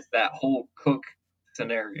starts with that whole cook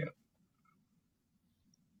scenario.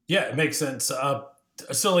 Yeah, it makes sense.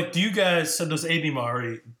 So like, do you guys, so does AB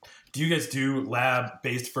Mauri, do you guys do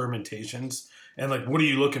lab-based fermentations? And like, what are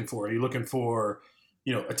you looking for? Are you looking for,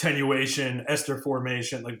 attenuation, ester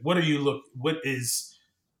formation? Like,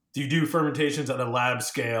 do you do fermentations at a lab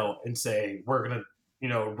scale and say, we're going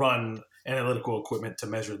to, run analytical equipment to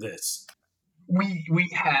measure this? We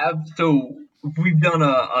have, so we've done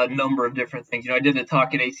a number of different things. I did a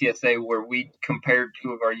talk at ACSA where we compared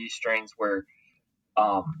two of our yeast strains where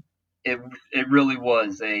it really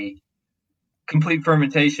was a complete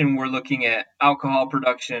fermentation. We're looking at alcohol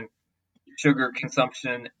production, sugar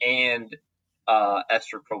consumption, and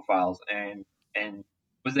ester profiles, and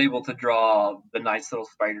was able to draw the nice little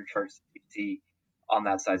spider charts that you see on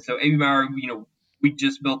that side. So AB Mauri, we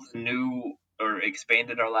just built a new or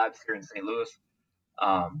expanded our labs here in St. Louis.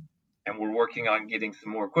 And we're working on getting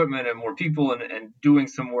some more equipment and more people and doing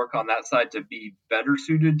some work on that side to be better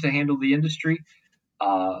suited to handle the industry,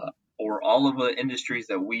 or all of the industries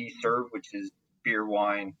that we serve, which is beer,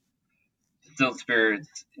 wine, distilled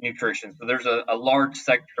spirits, nutrition. So there's a large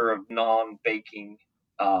sector of non-baking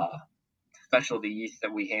specialty yeast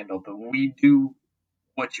that we handle, but we do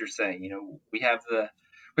what you're saying. We have the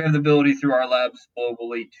ability through our labs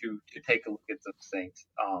globally to take a look at those things.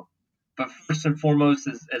 But first and foremost,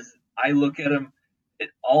 as I look at them, it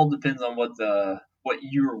all depends on what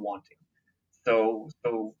you're wanting. So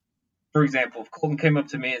for example, if Colton came up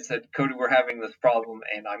to me and said, Cody, we're having this problem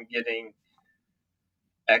and I'm getting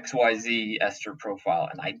XYZ ester profile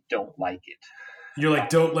and I don't like it. You're like,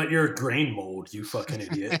 don't let your grain mold, you fucking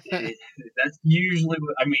idiot. That's usually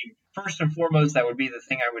first and foremost, that would be the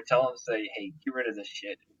thing I would tell him, say, hey, get rid of this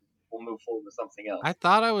shit. We'll move forward with something else. I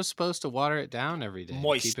thought I was supposed to water it down every day.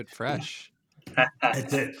 Moist. Keep it fresh.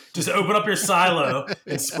 That's it. Just open up your silo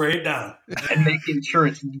and spray it down. And making sure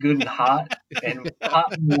it's good and hot. And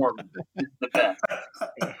hot and warm is the best.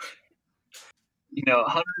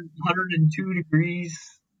 102 degrees,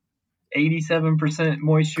 87%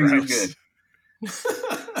 moisture, Gross. you're good.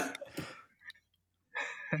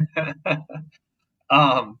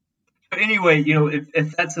 But anyway,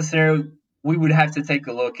 if that's the scenario, we would have to take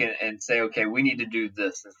a look and say, okay, we need to do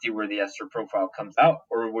this and see where the ester profile comes out,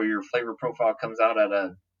 or where your flavor profile comes out at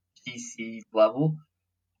a GC level,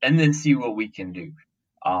 and then see what we can do.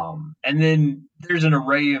 And then there's an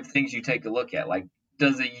array of things you take a look at, like,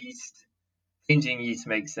 does changing yeast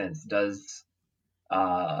make sense? Does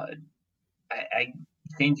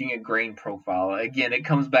changing a grain profile? Again,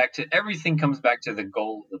 everything comes back to the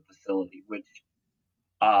goal of the facility, which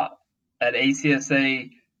at ACSA,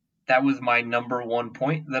 that was my number one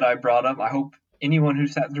point that I brought up. I hope anyone who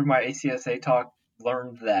sat through my ACSA talk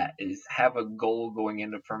learned that, is have a goal going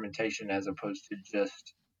into fermentation as opposed to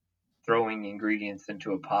just throwing ingredients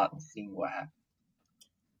into a pot and seeing what happens.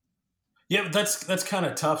 Yeah, but that's kind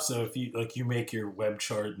of tough. So if you make your web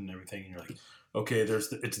chart and everything, and you're like, okay,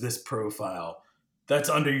 it's this profile. That's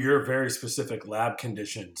under your very specific lab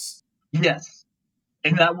conditions. Yes,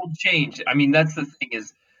 and that will change. That's the thing,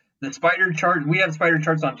 is the spider chart. We have spider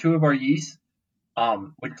charts on two of our yeasts,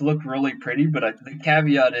 which look really pretty. But the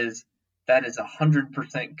caveat is that is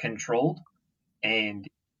 100% controlled, and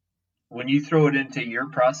when you throw it into your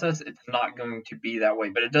process, it's not going to be that way.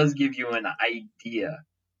 But it does give you an idea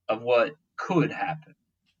of what could happen.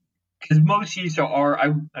 Because most yeast are,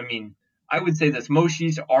 I would say this, most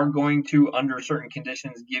yeast are going to, under certain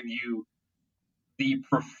conditions, give you the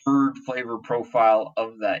preferred flavor profile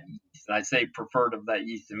of that yeast. And I say preferred of that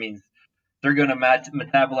yeast, it means they're going to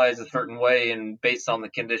metabolize a certain way, and based on the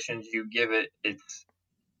conditions you give it, it's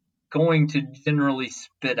going to generally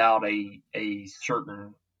spit out a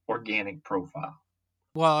certain organic profile.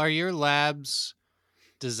 Well, are your labs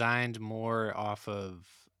designed more off of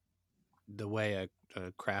the way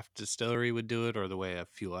a craft distillery would do it, or the way a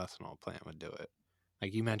fuel ethanol plant would do it?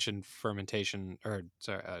 Like you mentioned fermentation, or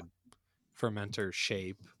sorry, fermenter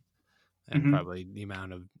shape. and probably the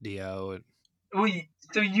amount of DO.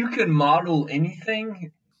 So you could model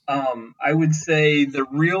anything. I would say the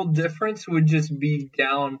real difference would just be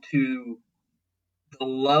down to the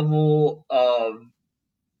level of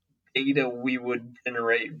data we would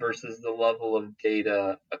generate versus the level of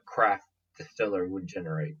data a craft distiller would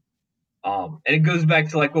generate. And it goes back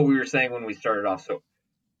to like what we were saying when we started off. So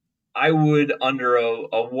I would, under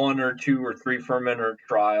a 1 or 2 or 3 fermenter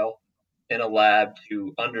trial in a lab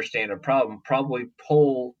to understand a problem, probably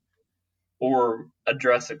pull or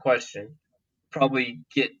address a question, probably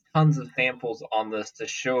get tons of samples on this to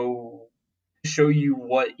show you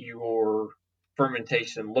what your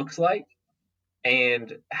fermentation looks like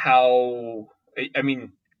and how. I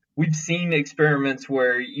mean, we've seen experiments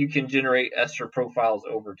where you can generate ester profiles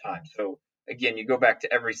over time. So again, you go back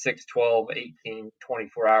to every 6, 12, 18,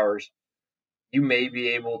 24 hours, you may be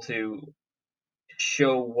able to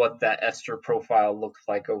show what that ester profile looks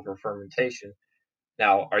like over fermentation.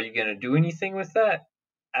 Now, are you going to do anything with that?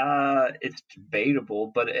 It's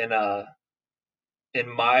debatable, but in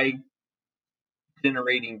my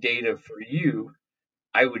generating data for you,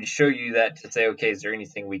 I would show you that to say, okay, is there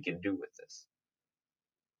anything we can do with this?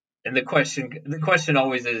 And the question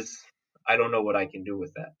always is, I don't know what I can do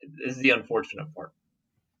with that. Is the unfortunate part.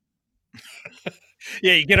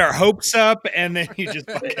 Yeah, you get our hopes up, and then you just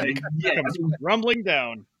fucking comes rumbling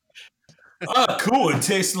down. Cool! It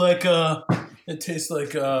tastes like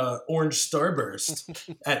orange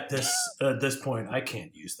Starburst. At this point, I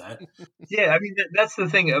can't use that. Yeah, I mean that's the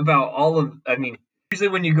thing about all of. I mean, usually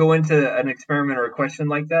when you go into an experiment or a question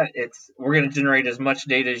like that, we're going to generate as much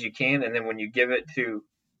data as you can, and then when I give it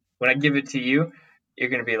to you, you're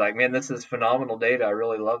going to be like, man, this is phenomenal data. I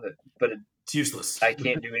really love it, but it's useless. I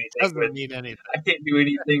can't do anything. Doesn't mean anything. I can't do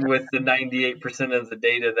anything with the 98% of the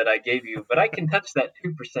data that I gave you, but I can touch that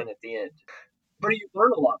 2% at the end. But you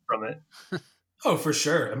learn a lot from it. Oh, for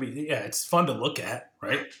sure. I mean, yeah, it's fun to look at,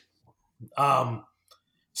 right?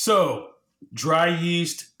 So dry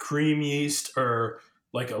yeast, cream yeast, or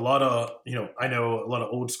like a lot of, I know a lot of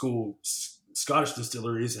old school Scottish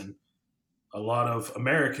distilleries and a lot of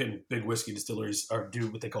American big whiskey distilleries do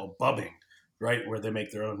what they call bubbing, right? Where they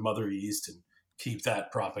make their own mother yeast and keep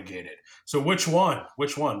that propagated. So which one?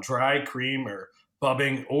 Dry, cream, or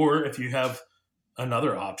bubbing? Or if you have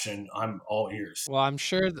another option, I'm all ears. Well, I'm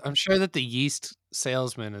sure that the yeast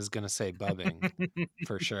salesman is going to say bubbing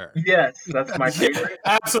for sure. Yes, that's my favorite.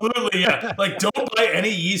 Yeah, absolutely, yeah. Like, don't buy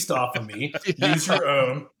any yeast off of me. Yeah. Use your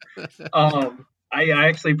own. I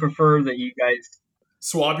actually prefer that you guys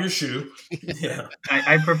swab your shoe. Yeah,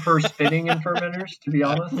 I prefer spitting in fermenters, to be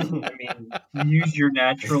honest. I mean, use your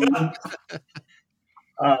natural.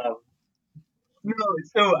 No,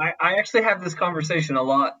 so I actually have this conversation a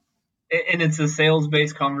lot. And it's a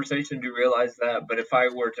sales-based conversation to realize that. But if I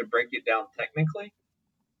were to break it down technically,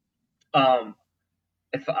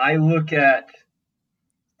 if I look at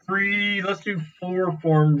let's do 4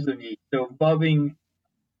 forms of yeast. So bubbing,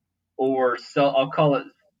 or I'll call it.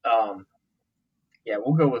 Yeah,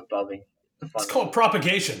 we'll go with bubbing. It's called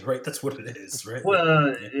propagation, right? That's what it is, right?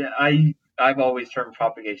 Well, yeah, I've always termed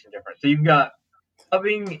propagation different. So you've got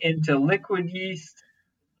bubbing into liquid yeast,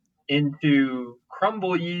 into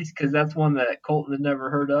crumble yeast, because that's one that Colton had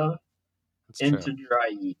never heard of, into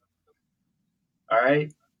dry yeast. All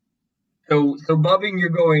right. So bubbing, you're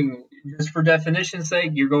going, just for definition's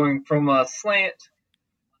sake, you're going from a slant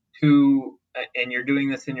to, and you're doing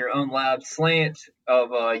this in your own lab, slant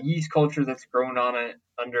of a yeast culture that's grown on it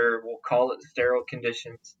under, we'll call it sterile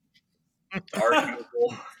conditions. It's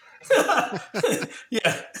arguable.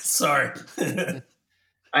 Yeah, sorry.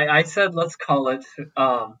 I said let's call it.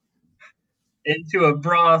 Into a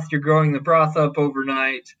broth, you're growing the broth up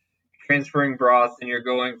overnight, transferring broth, and you're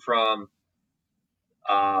going from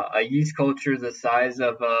a yeast culture the size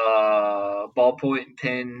of a ballpoint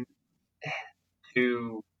pen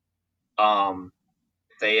to,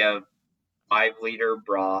 say, a 5-liter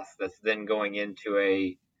broth that's then going into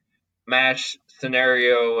a mash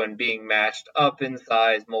scenario and being mashed up in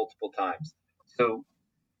size multiple times. So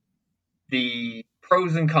the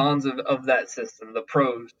pros and cons of that system. The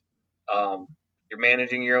pros, you're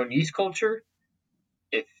managing your own yeast culture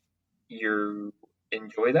if you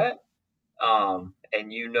enjoy that,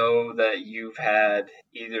 and you know that you've had,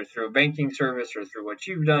 either through a banking service or through what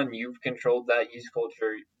you've done, you've controlled that yeast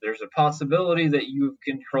culture. There's a possibility that you've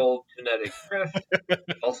controlled genetic drift.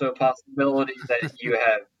 Also a possibility that you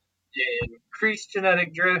have increased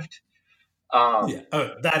genetic drift.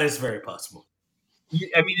 That is very possible.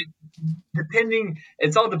 I mean,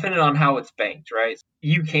 it's all dependent on how it's banked, right?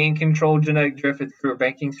 You can control genetic drift through a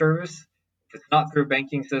banking service. If it's not through a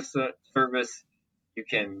banking service, you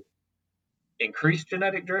can increase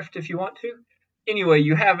genetic drift if you want to. Anyway,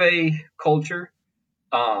 you have a culture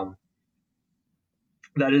that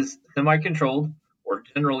is semi-controlled or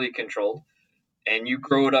generally controlled, and you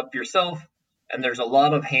grow it up yourself, and there's a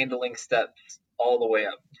lot of handling steps all the way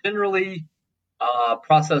up. Generally,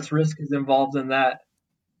 process risk is involved in that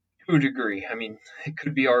to a degree. I mean, it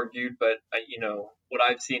could be argued, but what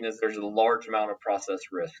I've seen is there's a large amount of process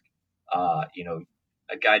risk. A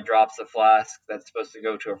guy drops a flask that's supposed to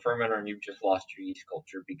go to a fermenter, and you've just lost your yeast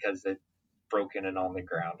culture because it's broken and on the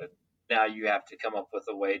ground, and now you have to come up with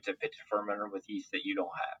a way to pitch a fermenter with yeast that you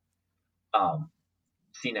don't have.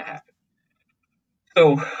 Seen it happen.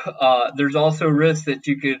 So there's also risk that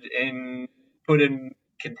you could put in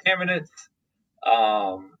contaminants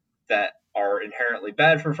that are inherently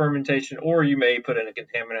bad for fermentation, or you may put in a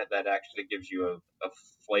contaminant that actually gives you a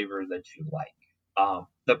flavor that you like.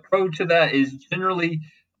 The pro to that is generally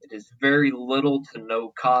it is very little to no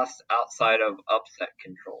cost outside of upset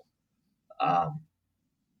control.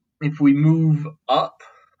 If we move up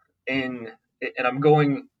and I'm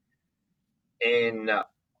going in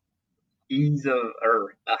ease of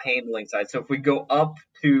or a handling side. So if we go up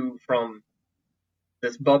from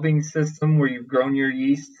this bubbing system where you've grown your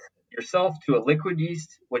yeast yourself to a liquid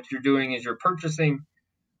yeast, what you're doing is you're purchasing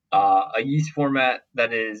a yeast format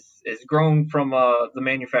that is grown from the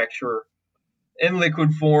manufacturer in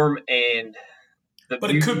liquid form, and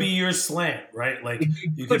it could be your slant, right? Like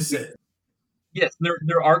you could sit. Yes,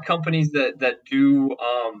 there are companies that do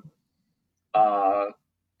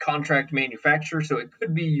contract manufacture, so it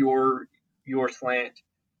could be your slant.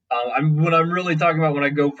 What I'm really talking about when I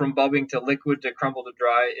go from bubbing to liquid to crumble to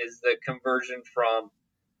dry is the conversion from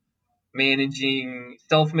managing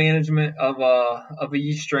self-management of a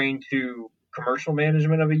yeast strain to commercial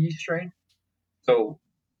management of a yeast strain. So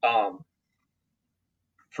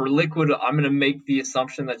for liquid, I'm going to make the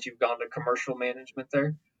assumption that you've gone to commercial management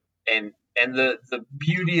there. And the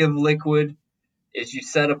beauty of liquid is you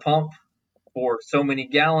set a pump for so many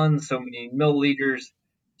gallons, so many milliliters,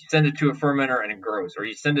 you send it to a fermenter and it grows, or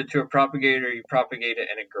you send it to a propagator, you propagate it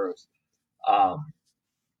and it grows.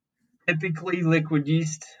 Typically, liquid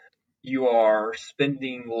yeast, you are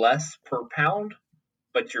spending less per pound,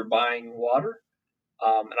 but you're buying water.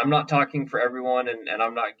 And I'm not talking for everyone, and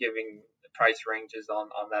I'm not giving price ranges on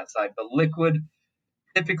that side, but liquid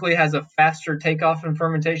typically has a faster takeoff in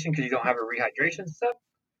fermentation because you don't have a rehydration step.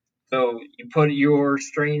 So you put your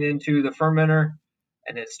strain into the fermenter,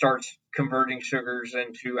 and it starts converting sugars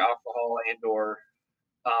into alcohol and or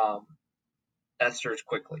esters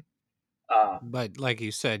quickly. But like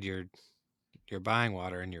you said, you're buying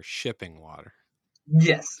water and you're shipping water.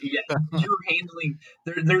 Yes, you're handling.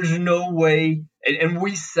 There's no way, and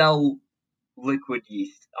we sell liquid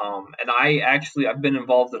yeast. And I've been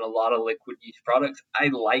involved in a lot of liquid yeast products. I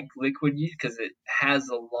like liquid yeast because it has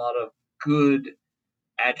a lot of good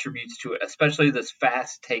attributes to it, especially this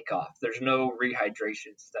fast takeoff. There's no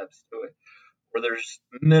rehydration steps to it, or there's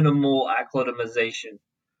minimal acclimatization,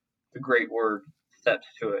 the great word, steps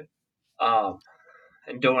to it.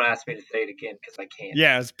 And don't ask me to say it again because I can't.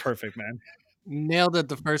 Yeah, it's perfect, man. Nailed it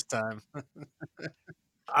the first time.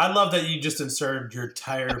 I love that you just inserted your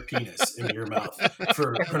entire penis into your mouth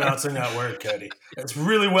for pronouncing that word, Cody. It's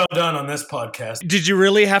really well done on this podcast. Did you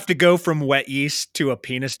really have to go from wet yeast to a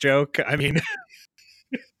penis joke? I mean,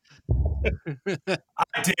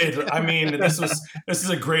 I did. I mean, this is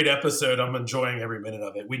a great episode. I'm enjoying every minute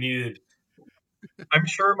of it. I'm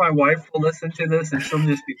sure my wife will listen to this and she'll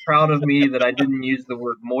just be proud of me that I didn't use the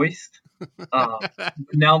word moist. Now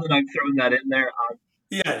that I've thrown that in there,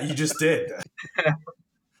 yeah, you just did.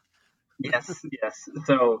 Yes.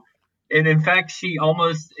 So, and in fact, she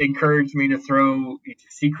almost encouraged me to throw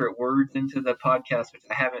secret words into the podcast, which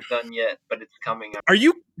I haven't done yet, but it's coming up. Are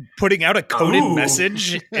you putting out a coded Ooh.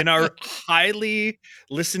 message in our highly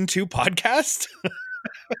listened to podcast?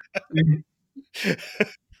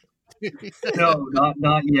 No,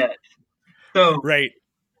 not yet. So Right.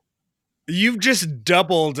 You've just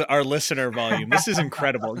doubled our listener volume. This is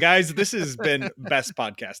incredible. Guys, this has been best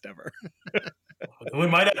podcast ever. We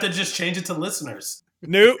might have to just change it to listeners.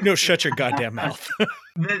 No, shut your goddamn mouth.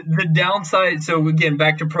 the downside, so again,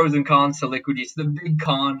 back to pros and cons to liquid yeast. The big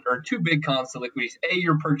con, or two big cons to liquid yeast. A,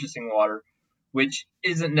 you're purchasing water, which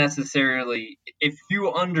isn't necessarily, if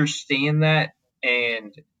you understand that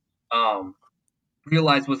and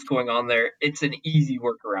realize what's going on there, it's an easy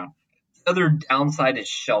workaround. The other downside is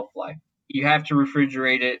shelf life. You have to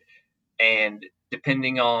refrigerate it, and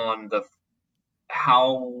depending on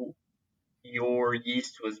how your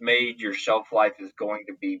yeast was made, your shelf life is going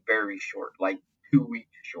to be very short, like 2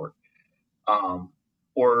 weeks short.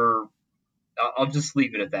 Or I'll just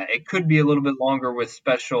leave it at that. It could be a little bit longer with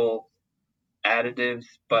special additives,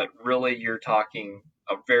 but really you're talking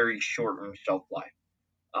a very shortened shelf life.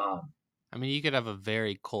 I mean, you could have a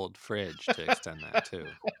very cold fridge to extend that too.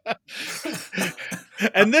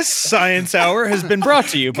 And this science hour has been brought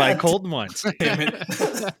to you by God Colton Wines. damn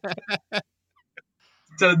it.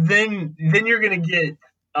 So then you're going to get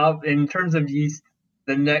up in terms of yeast,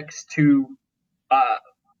 the next two.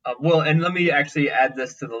 Well, and let me actually add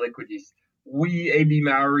this to the liquid yeast. We, AB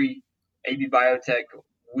Mauri, AB Biotech,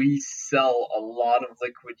 we sell a lot of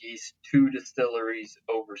liquid yeast to distilleries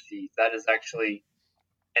overseas. That is actually,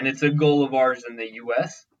 and it's a goal of ours in the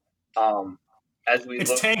U.S. As we It's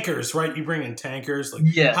look, tankers, right? You bring in tankers. Like,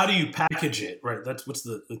 yes. how do you package it? Right. That's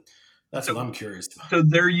what I'm curious about. So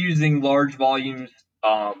they're using large volumes.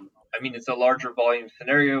 I mean, it's a larger volume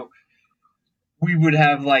scenario. We would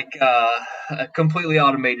have like a completely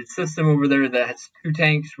automated system over there that has 2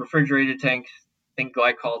 tanks, refrigerated tanks, think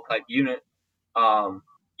glycol type unit.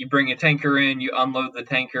 You bring a tanker in, you unload the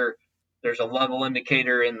tanker. There's a level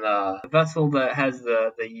indicator in the vessel that has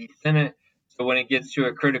the yeast in it. So when it gets to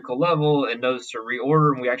a critical level, it knows to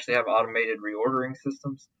reorder, and we actually have automated reordering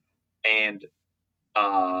systems. And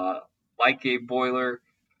like a boiler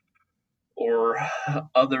or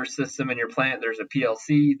other system in your plant, there's a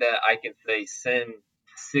PLC that I can say send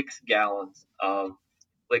 6 gallons of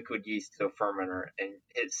liquid yeast to a fermenter, and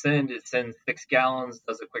it sends 6 gallons,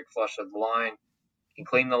 does a quick flush of the line, can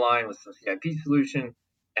clean the line with some CIP solution,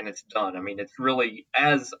 and it's done. I mean, it's really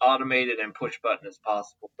as automated and push button as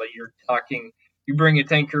possible. But you're talking, you bring a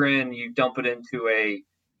tanker in, you dump it into a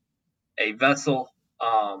vessel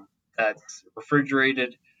that's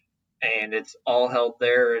refrigerated, and it's all held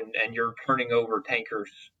there, and you're turning over tankers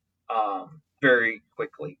very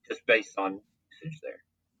quickly just based on usage there.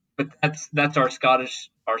 But that's our Scotland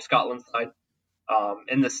side.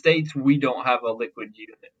 In the States, we don't have a liquid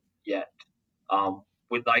unit yet.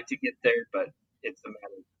 We'd like to get there, but it's a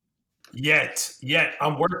matter. Yet.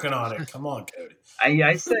 I'm working on it. Come on, Cody.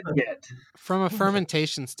 I said yet. From a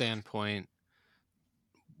fermentation standpoint,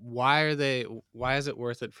 why is it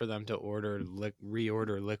worth it for them to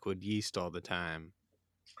reorder liquid yeast all the time?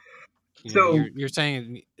 You're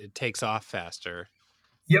saying it takes off faster.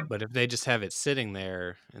 Yep. But if they just have it sitting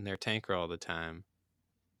there in their tanker all the time,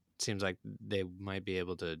 it seems like they might be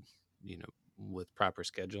able to, with proper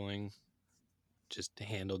scheduling, just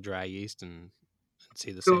handle dry yeast and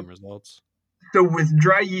see the same results. So with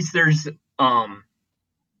dry yeast, there's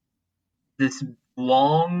this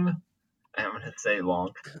long. I'm going to say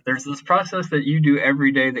long. There's this process that you do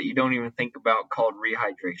every day that you don't even think about called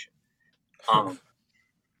rehydration.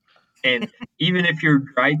 And even if you're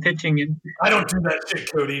dry pitching, I don't do that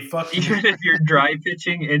shit, Cody. Fuck you. Even if you're dry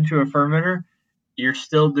pitching into a fermenter, you're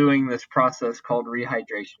still doing this process called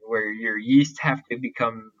rehydration, where your yeast have to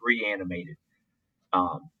become reanimated.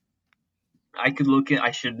 I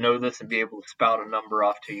should know this and be able to spout a number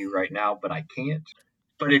off to you right now, but I can't.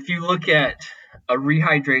 But if you look at a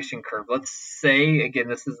rehydration curve, let's say, again,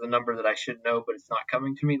 this is the number that I should know, but it's not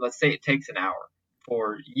coming to me. Let's say it takes an hour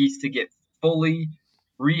for yeast to get fully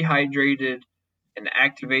rehydrated and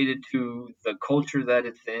activated to the culture that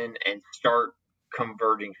it's in and start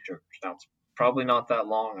converting sugars. Now, it's probably not that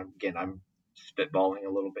long. Again, I'm spitballing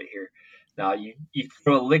a little bit here. Now, you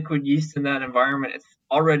throw a liquid yeast in that environment, it's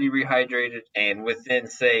already rehydrated, and within,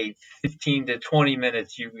 say, 15 to 20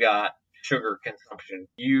 minutes, you've got sugar consumption.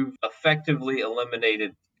 You've effectively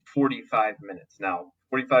eliminated 45 minutes. Now,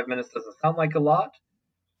 45 minutes doesn't sound like a lot,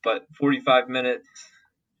 but 45 minutes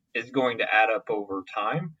is going to add up over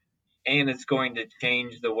time, and it's going to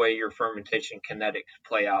change the way your fermentation kinetics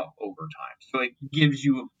play out over time. So it gives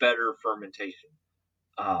you a better fermentation.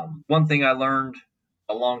 One thing I learned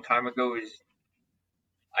a long time ago is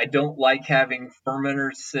I don't like having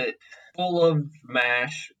fermenters sit full of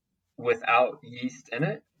mash without yeast in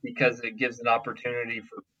it, because it gives an opportunity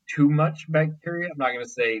for too much bacteria. I'm not going to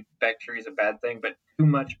say bacteria is a bad thing, but too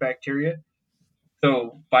much bacteria.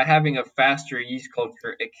 So by having a faster yeast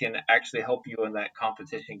culture, it can actually help you in that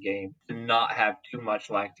competition game to not have too much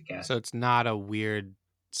lactic acid. So it's not a weird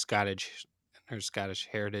Scottish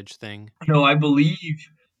heritage thing? No, I believe,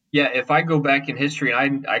 if I go back in history,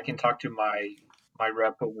 and I can talk to my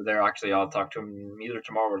rep over there. Actually, I'll talk to him either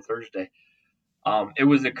tomorrow or Thursday. It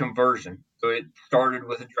was a conversion. So it started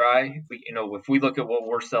with dry. If we look at what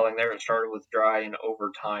we're selling there, it started with dry, and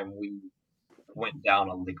over time we went down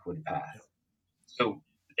a liquid path. So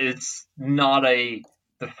it's not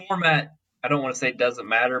the format. I don't want to say it doesn't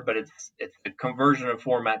matter, but it's a conversion of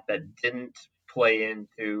format that didn't play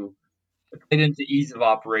into ease of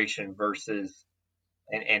operation versus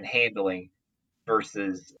and handling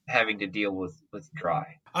versus having to deal with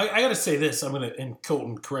dry. I got to say this. And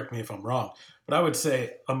Colton, correct me if I'm wrong, but I would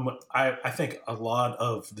say I think a lot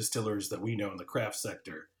of distillers that we know in the craft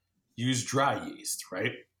sector use dry yeast,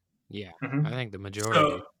 right? Yeah, Mhm. I think the majority.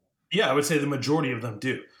 So, yeah, I would say the majority of them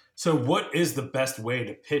do. So, what is the best way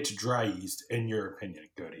to pitch dry yeast, in your opinion,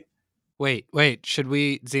 Cody? Wait. Should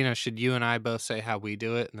you and I both say how we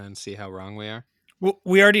do it and then see how wrong we are? Well,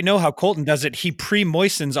 we already know how Colton does it. He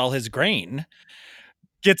pre-moistens all his grain,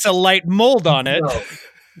 gets a light mold on it.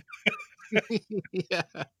 No. Yeah.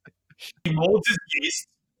 He molds his yeast.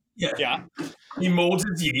 Yeah. Yeah. He molds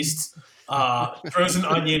his yeast, throws an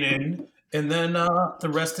onion in, and then the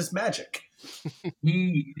rest is magic.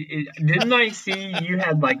 Didn't I see you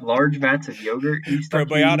had like large vats of yogurt? You stuck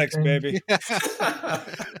your Probiotics, yeast in? baby.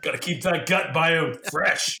 Got to keep that gut biome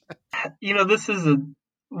fresh. This is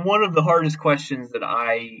one of the hardest questions that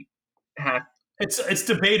I have. It's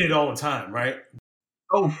debated all the time, right?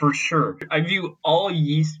 Oh, for sure. I view all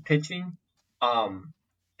yeast pitching, and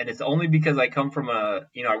it's only because I come from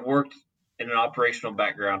I worked in an operational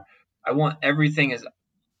background. I want everything as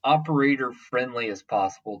operator friendly as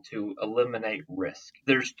possible to eliminate risk.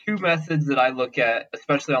 There's two methods that I look at,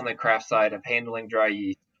 especially on the craft side of handling dry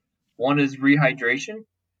yeast. One is rehydration,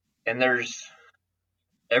 and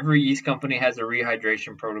every yeast company has a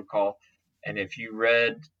rehydration protocol. And if you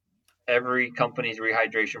read every company's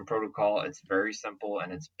rehydration protocol, it's very simple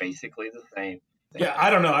and it's basically the same. Yeah, I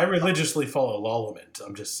don't know. I religiously follow Lallemand.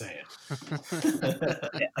 I'm just saying.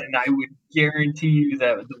 And I would guarantee you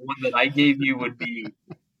that the one that I gave you would be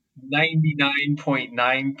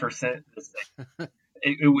 99.9% the same.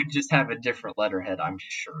 It would just have a different letterhead, I'm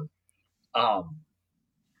sure.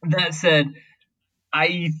 That said,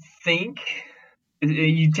 I think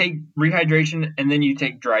you take rehydration and then you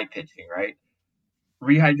take dry pitching, right?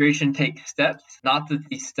 Rehydration takes steps. Not that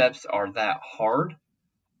these steps are that hard,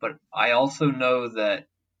 but I also know that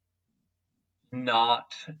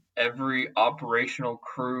not every operational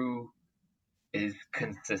crew is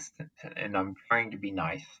consistent, and I'm trying to be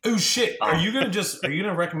nice. Oh shit! Are you gonna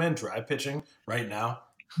recommend dry pitching right now?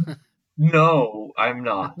 No, I'm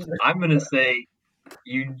not. I'm gonna say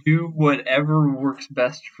you do whatever works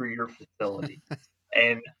best for your facility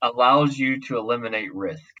and allows you to eliminate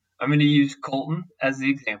risk. I'm going to use Colton as the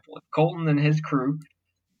example. If Colton and his crew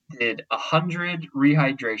did 100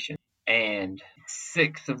 rehydrations and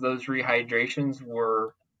 6 of those rehydrations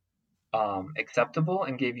were acceptable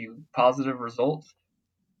and gave you positive results,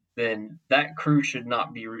 then that team should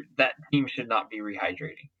not be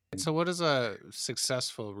rehydrating. So what does a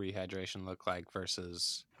successful rehydration look like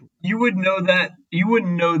versus? You wouldn't know that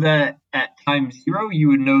at time 0. You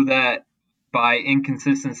would know that by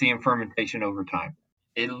inconsistency in fermentation over time.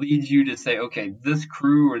 It leads you to say, okay, this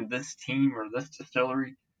crew or this team or this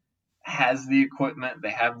distillery has the equipment, they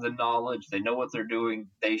have the knowledge, they know what they're doing,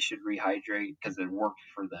 they should rehydrate because it worked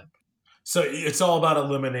for them. So it's all about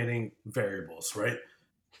eliminating variables, right?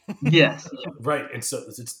 Yes. Right, and so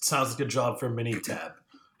it sounds like a job for Minitab.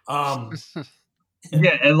 Yeah,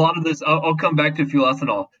 a lot of this, I'll come back to fuel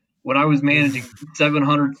ethanol. When I was managing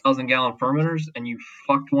 700,000 gallon fermenters and you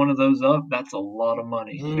fucked one of those up, that's a lot of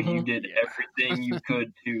money. So you did everything you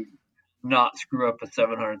could to not screw up a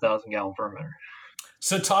 700,000 gallon fermenter.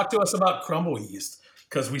 So talk to us about crumble yeast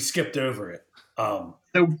because we skipped over it. So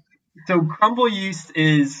crumble yeast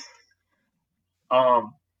is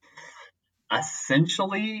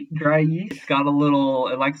essentially dry yeast. It's got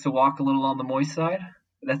it likes to walk a little on the moist side.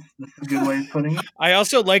 That's a good way of putting it. I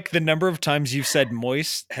also like the number of times you've said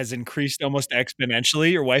moist has increased almost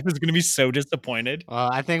exponentially. Your wife is going to be so disappointed. Well,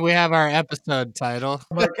 I think we have our episode title.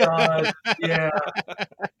 Oh my god! Yeah,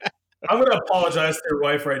 I'm going to apologize to your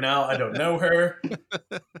wife right now. I don't know her.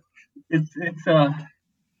 It's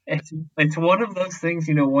one of those things.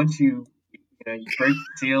 Once you break the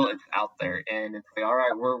seal, it's out there, and it's like, all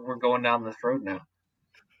right, we're going down this road now.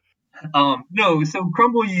 No, so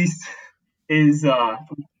crumble yeast is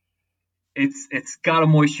it's got a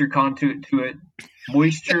moisture content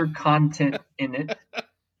in it.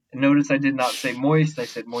 Notice I did not say moist, I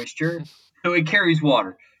said moisture. So it carries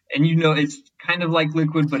water. And it's kind of like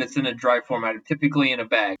liquid, but it's in a dry format, typically in a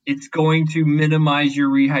bag. It's going to minimize your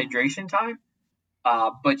rehydration time,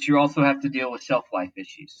 but you also have to deal with shelf life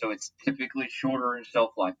issues. So it's typically shorter in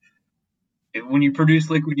shelf life. When you produce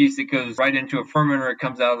liquid yeast, it goes right into a fermenter. It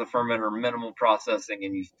comes out of the fermenter, minimal processing,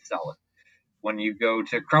 and you sell it. When you go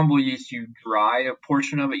to crumble yeast, you dry a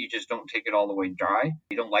portion of it. You just don't take it all the way dry.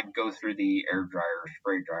 You don't go through the air dryer or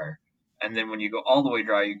spray dryer. And then when you go all the way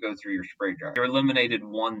dry, you go through your spray dryer. You eliminated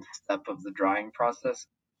one step of the drying process.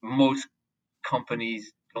 Most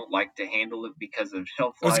companies don't like to handle it because of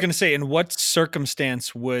shelf I was life. going to say, in what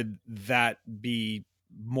circumstance would that be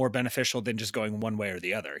more beneficial than just going one way or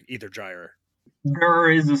the other, either dry or?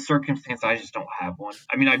 There is a circumstance, I just don't have one.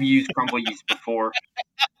 I mean, I've used crumble yeast before.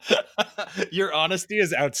 Your honesty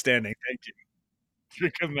is outstanding. Thank you.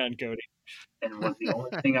 Good man, Cody. And was the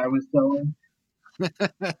only thing I was selling.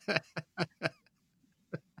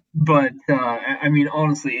 But I mean,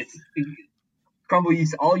 honestly, crumble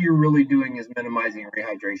yeast. All you're really doing is minimizing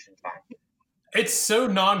rehydration time. It's so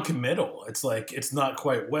non-committal. It's like it's not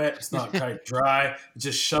quite wet, it's not quite dry.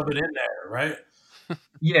 Just shove it in there, right?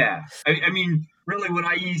 Yeah, I mean, really, when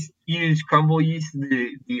I use crumble yeast,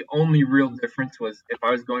 the only real difference was if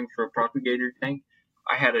I was going for a propagator tank,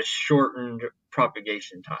 I had a shortened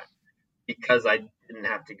propagation time because I didn't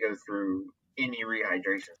have to go through any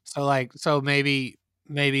rehydration. So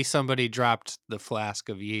maybe somebody dropped the flask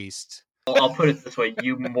of yeast. I'll put it this way: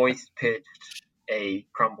 you moist pitched a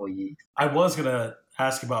crumble yeast. I was gonna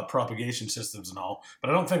ask about propagation systems and all, but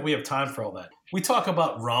I don't think we have time for all that. We talk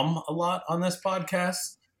about rum a lot on this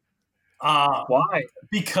podcast. Why?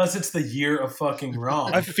 Because it's the year of fucking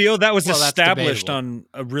rum. I feel that was Well, that's established debatable.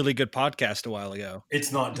 on a really good podcast a while ago.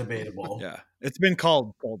 It's not debatable. Yeah, it's been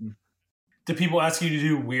called, Colton. Do people ask you to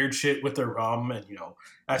do weird shit with their rum and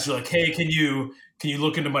ask you like, hey, can you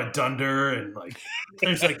look into my dunder, and like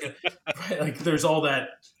there's there's all that.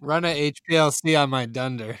 Run a HPLC on my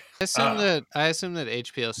dunder. I assume that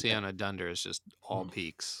HPLC on a dunder is just all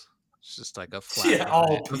peaks. It's just like a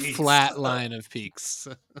flat line of peaks.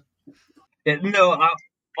 Yeah, no,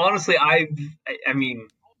 honestly, I mean,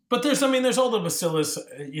 but there's all the bacillus,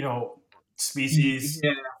 species.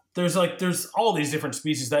 Yeah. There's all these different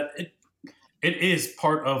species that it is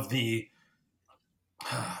part of the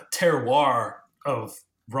terroir of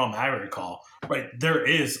rum agricole, right? There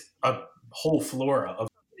is a whole flora of.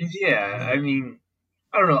 Yeah, I mean,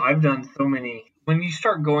 I don't know. I've done so many. When you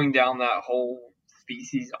start going down that whole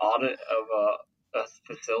species audit of a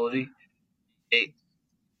facility, it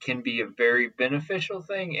can be a very beneficial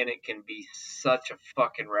thing, and it can be such a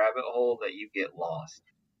fucking rabbit hole that you get lost.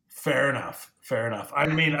 Fair enough. I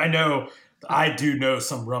mean, I do know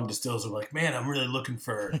some rum distillers are like, man, I'm really looking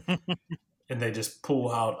for, and they just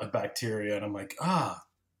pull out a bacteria, and I'm like,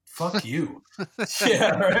 fuck you.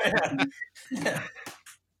 Yeah, right. Yeah.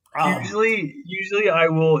 Usually I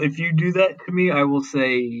will, if you do that to me, I will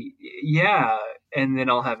say, yeah, and then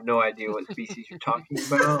I'll have no idea what species you're talking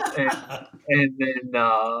about, and then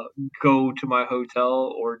go to my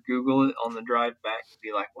hotel or Google it on the drive back and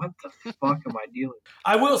be like, what the fuck am I dealing with?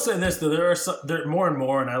 I will say this, though, there are more and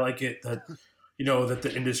more, and I like it that, that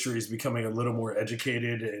the industry is becoming a little more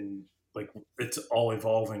educated, and like it's all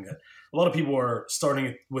evolving. A lot of people are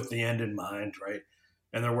starting with the end in mind, right?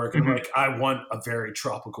 And they're working like, I want a very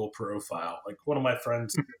tropical profile. Like one of my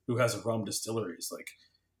friends who has a rum distillery is like,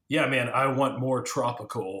 yeah, man, I want more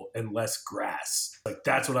tropical and less grass. Like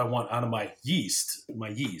that's what I want out of my yeast.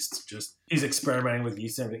 Just he's experimenting with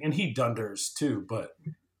yeast and everything, and he dunders too. But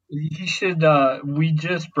you should. We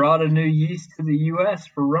just brought a new yeast to the U.S.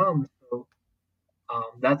 for rum, so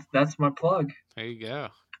that's my plug. There you go.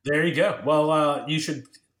 There you go. Well, you should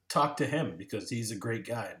talk to him because he's a great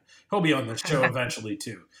guy. He'll be on the show eventually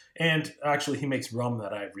too. And actually, he makes rum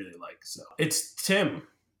that I really like. So it's Tim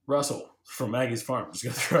Russell from Maggie's Farm. I'm just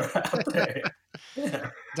gonna throw it out there. Yeah.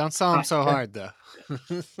 Don't sell him so hard though.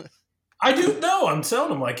 I do. No, I'm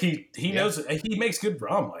selling him like he knows. He makes good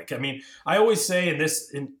rum. Like I mean, I always say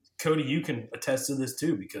in Cody, you can attest to this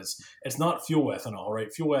too because it's not fuel ethanol,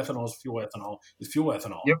 right? Fuel ethanol is fuel ethanol is fuel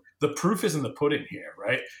ethanol. Yep. The proof is in the pudding here,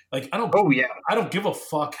 right? Like I don't. Oh yeah. I don't give a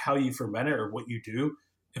fuck how you ferment it or what you do.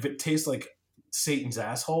 If it tastes like Satan's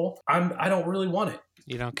asshole, I don't really want it.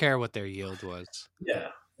 You don't care what their yield was. Yeah.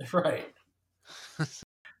 Right.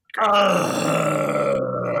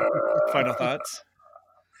 Final thoughts.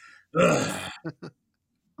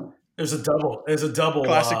 There's a double.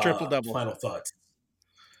 Classic triple double. Final thoughts.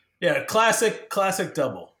 Yeah, classic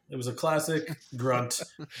double. It was a classic grunt,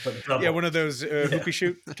 but double. Yeah, one of those hoopy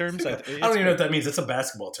shoot terms. I don't even know what that means. It's a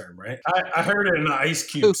basketball term, right? I heard it in an Ice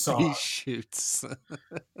Cube song. Hoopy shoots.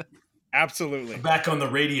 Absolutely. Back on the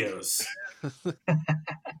radios.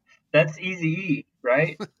 That's Eazy-E,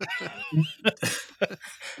 right?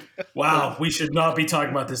 Wow, we should not be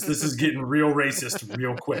talking about this. This is getting real racist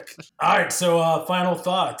real quick. All right, so final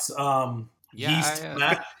thoughts.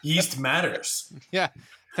 Yeast matters. Yeah,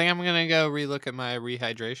 I think I'm going to go relook at my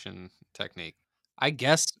rehydration technique. I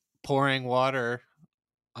guess pouring water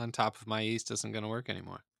on top of my yeast isn't going to work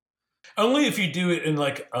anymore. Only if you do it in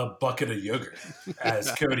like a bucket of yogurt,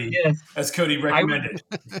 as Cody Yes. recommended.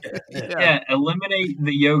 Yeah, eliminate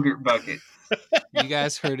the yogurt bucket. You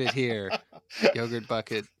guys heard it here. Yogurt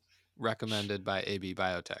bucket recommended by AB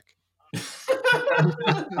Biotech.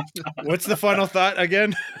 What's the final thought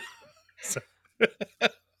again?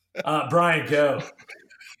 Brian, go.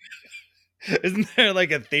 Isn't there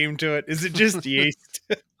like a theme to it? Is it just yeast?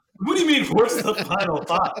 What do you mean? What's the final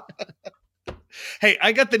thought? Hey,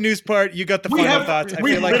 I got the news part. You got the final thoughts.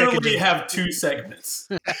 We feel like literally have 2 segments.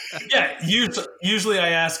 Yeah, usually I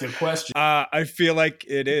ask a question. I feel like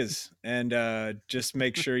it is, and just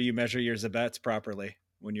make sure you measure your Zabets properly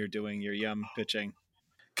when you're doing your yum pitching.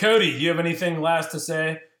 Cody, do you have anything last to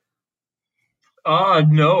say?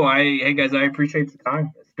 No. Hey guys, I appreciate the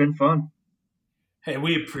time. It's been fun. Hey,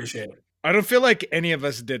 we appreciate it. I don't feel like any of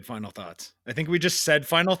us did final thoughts. I think we just said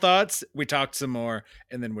final thoughts. We talked some more,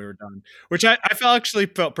 and then we were done. Which I actually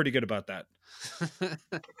felt pretty good about that.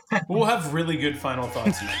 We'll have really good final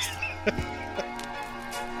thoughts next time.